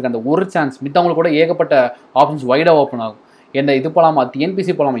கடவுள் கொடுத்துருக்க அந்த ஒரு சான்ஸ், மித்தவங்களுக்கு கூட ஏகப்பட்ட ஆப்ஷன்ஸ் வைடாக ஓப்பன் ஆகும். என்ன இது போகலாமா,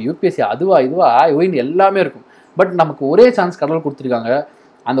 டிஎன்பிசி போகலாமா, யூபிஎஸ்சி, அதுவா எல்லாமே இருக்கும். பட் நமக்கு ஒரே சான்ஸ் கடவுள் கொடுத்துருக்காங்க.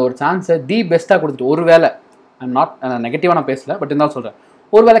 அந்த ஒரு சான்ஸை தி பெஸ்ட்டாக கொடுத்துட்டு, ஒரு வேளை நெகட்டிவாக நான் பேசல, பட் இருந்தாலும் சொல்கிறேன்,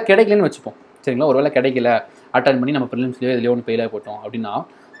 ஒரு வேளை கிடைக்கலன்னு வச்சுப்போம், சரிங்களா? ஒரு வேளை கிடைக்கல, அட்டன் பண்ணி நம்ம ப்ரிலிம்ஸ்லேயோ இதுலேயோ ஒன்று ஃபெயிலாக போட்டோம் அப்படின்னா,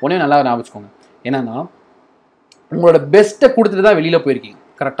 ஒன்றே நல்லா ஞாபகம் வச்சுக்கோங்க. என்னென்னா, உங்களோட பெஸ்ட்டை கொடுத்துட்டு தான் வெளியில் போயிருக்கீங்க,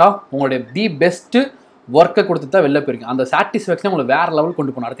 கரெக்டாக? உங்களுடைய தி பெஸ்ட்டு ஒர்க்கை கொடுத்துட்டு தான் வெளில போயிருக்கீங்க. அந்த சாட்டிஸ்ஃபேக்ஷனை உங்களை வேறு லெவல்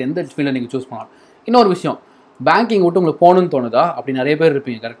கொண்டு போகணும். அடுத்து எந்த ஃபீல்டில் நீங்கள் சூஸ் பண்ணலாம். இன்னொரு விஷயம், பேங்கிங் விட்டு உங்களுக்கு போகணுன்னு தோணுதா? அப்படி நிறைய பேர்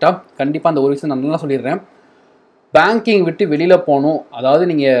இருப்பீங்க, கரெக்டாக? கண்டிப்பாக அந்த ஒரு விஷயம் நான் நல்லா சொல்லிடுறேன். பேங்கிங் விட்டு வெளியில் போகணும், அதாவது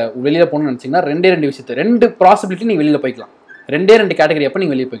நீங்கள் வெளியில் போகணும்னு நினச்சிங்கன்னா 2 விஷயத்தை, 2 பாசிபிலிட்டி நீங்கள் வெளியில் போய்க்கலாம். 2 கேட்டகரி அப்போ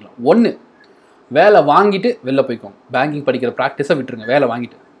நீங்கள் வெளியே போய்க்கலாம். 1, வேலை வாங்கிட்டு வெளில போய்க்கோங்க, பேங்கிங் படிக்கிற ப்ராக்டிஸை விட்டுருங்க, வேலை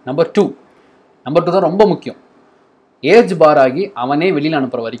வாங்கிட்டு. நம்பர் 2 தான் ரொம்ப முக்கியம், ஏஜ் பார் ஆகி அவனே வெளியில்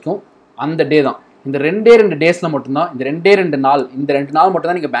அனுப்புகிற வரைக்கும் அந்த டே தான். இந்த 2 டேஸில் மட்டும்தான், இந்த 2 நாள், இந்த 2 நாள் மட்டும்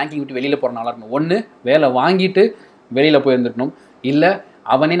தான் நீங்கள் பேங்கிங் விட்டு வெளியில் போகிற நாளாக இருக்கணும். 1, வேலை வாங்கிட்டு வெளியில் போயிருந்துடணும், இல்லை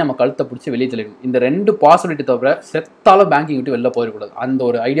அவனே நம்ம கழுத்தை பிடிச்சி வெளியே தள்ளிடணும். இந்த 2 பாசிபிலிட்டி தவிர செத்தாலும் பேங்கிங் விட்டு வெளில போயிடக்கூடாது. அந்த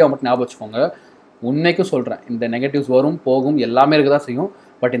ஒரு ஐடியாவை மட்டும் ஞாபகம் வச்சுக்கோங்க. உண்மைக்கும் சொல்கிறேன், இந்த நெகட்டிவ்ஸ் வரும் போகும் எல்லாமே இருக்க தான் செய்யும்.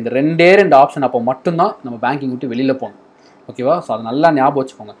 பட் இந்த 2 ஆப்ஷன் அப்போ மட்டும்தான் நம்ம பேங்கிங் விட்டு வெளியில் போகணும், ஓகேவா? ஸோ அதை நல்லா ஞாபகம்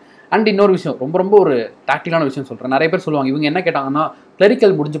வச்சுக்கோங்க. அண்ட் இன்னொரு விஷயம், ரொம்ப ஒரு டாக்டிக்கலான விஷயம் சொல்கிறேன். நிறைய பேர் சொல்லுவாங்க, இவங்க என்ன கேட்டாங்கன்னா,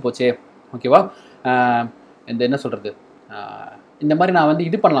 கிளரிக்கல் முடிஞ்சு போச்சே, ஓகேவா? இந்த என்ன சொல்கிறது, இந்த மாதிரி நான் வந்து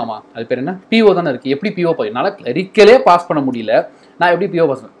இது பண்ணலாமா, அது பேர் என்ன, பிஓ தானே இருக்குது, எப்படி பிஓ போய் என்னால் கிளரிக்கலே பாஸ் பண்ண முடியல, நான் எப்படி பிஓ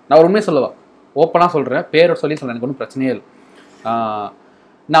பாஸ் பண்ணேன்? நான் ஒரு உண்மையை சொல்லவா, ஓப்பனாக சொல்கிறேன், பேரை சொல்லி சொல்கிறேன், எனக்கு ஒன்றும் பிரச்சனையே இல்லை.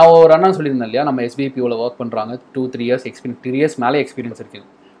 நான் ஒரு அண்ணா சொல்லியிருந்தேன் இல்லையா, நம்ம எஸ்பிபிஓவில் ஒர்க் பண்ணுறாங்க, 2-3 years எக்ஸ்பீரியன்ஸ், 3 years மேலே எக்ஸ்பீரியன்ஸ் இருக்குது.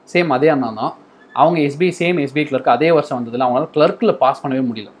 சேம் அதே அண்ணா தான். அவங்க எஸ்பிஐ கிளர்க் அதே வருஷம் வந்ததில் அவங்களால கிளர்க்கில் பாஸ் பண்ணவே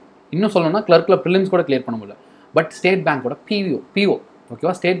முடியல. இன்னும் சொல்லணும்னா கிளர்க்கில் ப்ரிலிம்ஸ் கூட கிளியர் பண்ண முடியல. பட் ஸ்டேட் பேங்கோட பிஓ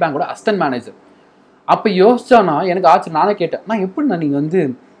ஓகேவா, ஸ்டேட் பேங்கோட அசிஸ்டன்ட் மேனேஜர். அப்போ யோசிச்சானா எனக்கு ஆச்சு. நானே கேட்டேன், நான் எப்படிண்ணா நீங்கள் வந்து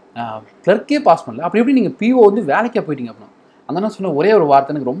கிளர்க்கே பாஸ் பண்ணல, அப்படி எப்படி நீங்கள் பிஓ வந்து வேலைக்கே போயிட்டீங்க அப்படின்னா. அந்த சொன்ன ஒரே ஒரு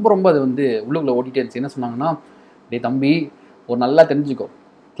வார்த்தை எனக்கு ரொம்ப அது வந்து உள்ளுக்குள்ளே ஓட்டிகிட்டே இருந்துச்சு. என்ன சொன்னாங்கன்னா, டே தம்பி ஒரு நல்லா தெரிஞ்சுக்கோ,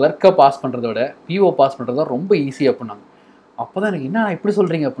 கிளர்க்கை பாஸ் பண்ணுறத விட பிஓ பாஸ் பண்ணுறதா ரொம்ப ஈஸி அப்படின்னாங்க. அப்போ தான் எனக்கு என்ன எப்படி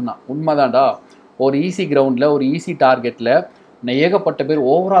சொல்கிறீங்க அப்படின்னா, உண்மைதான்டா. ஒரு ஈஸி கிரவுண்டில் ஒரு ஈஸி டார்கெட்டில் ஏகப்பட்ட பேர்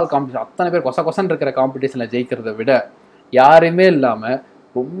ஓவரால் காம்படிஷன் அத்தனை பேர் கொசன் இருக்கிற காம்படிஷனில் ஜெயிக்கிறத விட யாருமே இல்லாமல்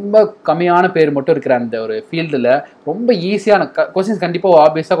ரொம்ப கம்மியான பேர் மட்டும் இருக்கிற அந்த ஒரு ஃபீல்டில் ரொம்ப ஈஸியான கொஸ்டின்ஸ் கண்டிப்பாக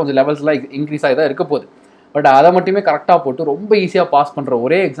ஆப்வியஸாக கொஞ்சம் லெவல்ஸ்லாம் இன்க்ரீஸ் ஆகி தான் இருக்க போகுது. பட் அதை மட்டுமே கரெக்டாக போட்டு ரொம்ப ஈஸியாக பாஸ் பண்ணுற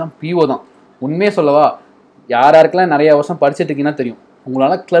ஒரே எக்ஸாம் பிஓ தான். உண்மையே சொல்லவா, யாருக்கெல்லாம் நிறைய வருஷம் படிச்சுட்டு இருக்கீங்கன்னா தெரியும்,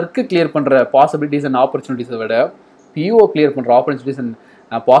 உங்களால் கிளர்க்கு கிளியர் பண்ணுற பாசிபிலிட்டிஸ் அண்ட் ஆப்பர்ச்சுனிட்டிஸை விட பிஓ கிளியர் பண்ணுற ஆப்பர்ச்சுனிட்டிஸ் அண்ட்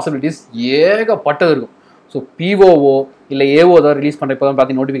பாசிபிலிட்டிஸ் ஏகப்பட்டது இருக்கும். ஸோ பிஓஓ இல்லை ஏஓ ஏதாவது ரிலீஸ் பண்ணுற இப்போ தான்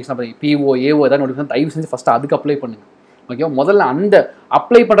பார்த்தீங்கன்னா நோட்டிஃபிகேஷன் பார்த்தீங்க, பிஓ ஏஓ ஏதாவது நோட்டிஃபிகேஷன் தயவு செஞ்சு ஃபஸ்ட்டு அதுக்கு அப்ளை பண்ணுங்கள். ஓகேவா, முதல்ல அந்த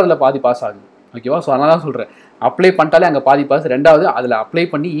அப்ளை பண்ணுறதுல பாதி பாஸ் ஆகுது. ஓகேவா, ஸோ அதனால தான் சொல்கிறேன், அப்ளை பண்ணிட்டாலே அங்கே பாதி பாஸ். ரெண்டாவது அதில் அப்ளை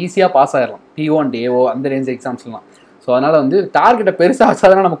பண்ணி ஈஸியாக பாஸ் ஆகிடலாம் பிஓ அண்ட் ஏஓ அந்த ரேஞ்ச் எக்ஸாம்ஸ்லாம். ஸோ அதனால் வந்து டார்கெட்டை பெருசாக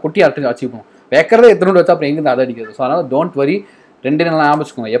வச்சாதான் நம்ம குட்டி அச்சீவ் பண்ணுவோம். வைக்கிறதே எத்தனை வச்சா அப்புறம் எங்கேருந்து அதை அடிக்கிறது. ஸோ அதனால் டோன்ட் வரி. 2 நாள் ஞாபகம்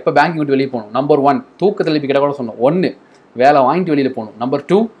வச்சுக்கோங்க, எப்போ பேங்கிங் விட்டு வெளியே போகணும். நம்பர் 1 தூக்கத்தில் எழுப்பி கிட்ட கூட சொன்னோம். 1 வேலை வாங்கிட்டு வெளியில் போகணும். நம்பர்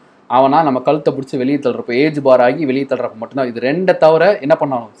 2 அவனா நம்ம கழுத்தை பிடிச்சி வெளியே தள்ளுறப்போ ஏஜ் பார் ஆகி வெளியே தள்ளுறப்ப மட்டும்தான். இது 2 தவிர என்ன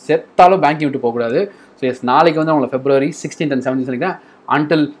பண்ணாலும் செத்தாலும் பேங்கிங் விட்டு போகக்கூடாது. ஸோ எஸ், நாளைக்கு வந்து உங்களை February 16th and 17th சொல்லிக்கிறேன்.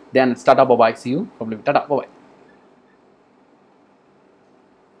 Until then, start up, bye. See you. Probably. Tata, bye.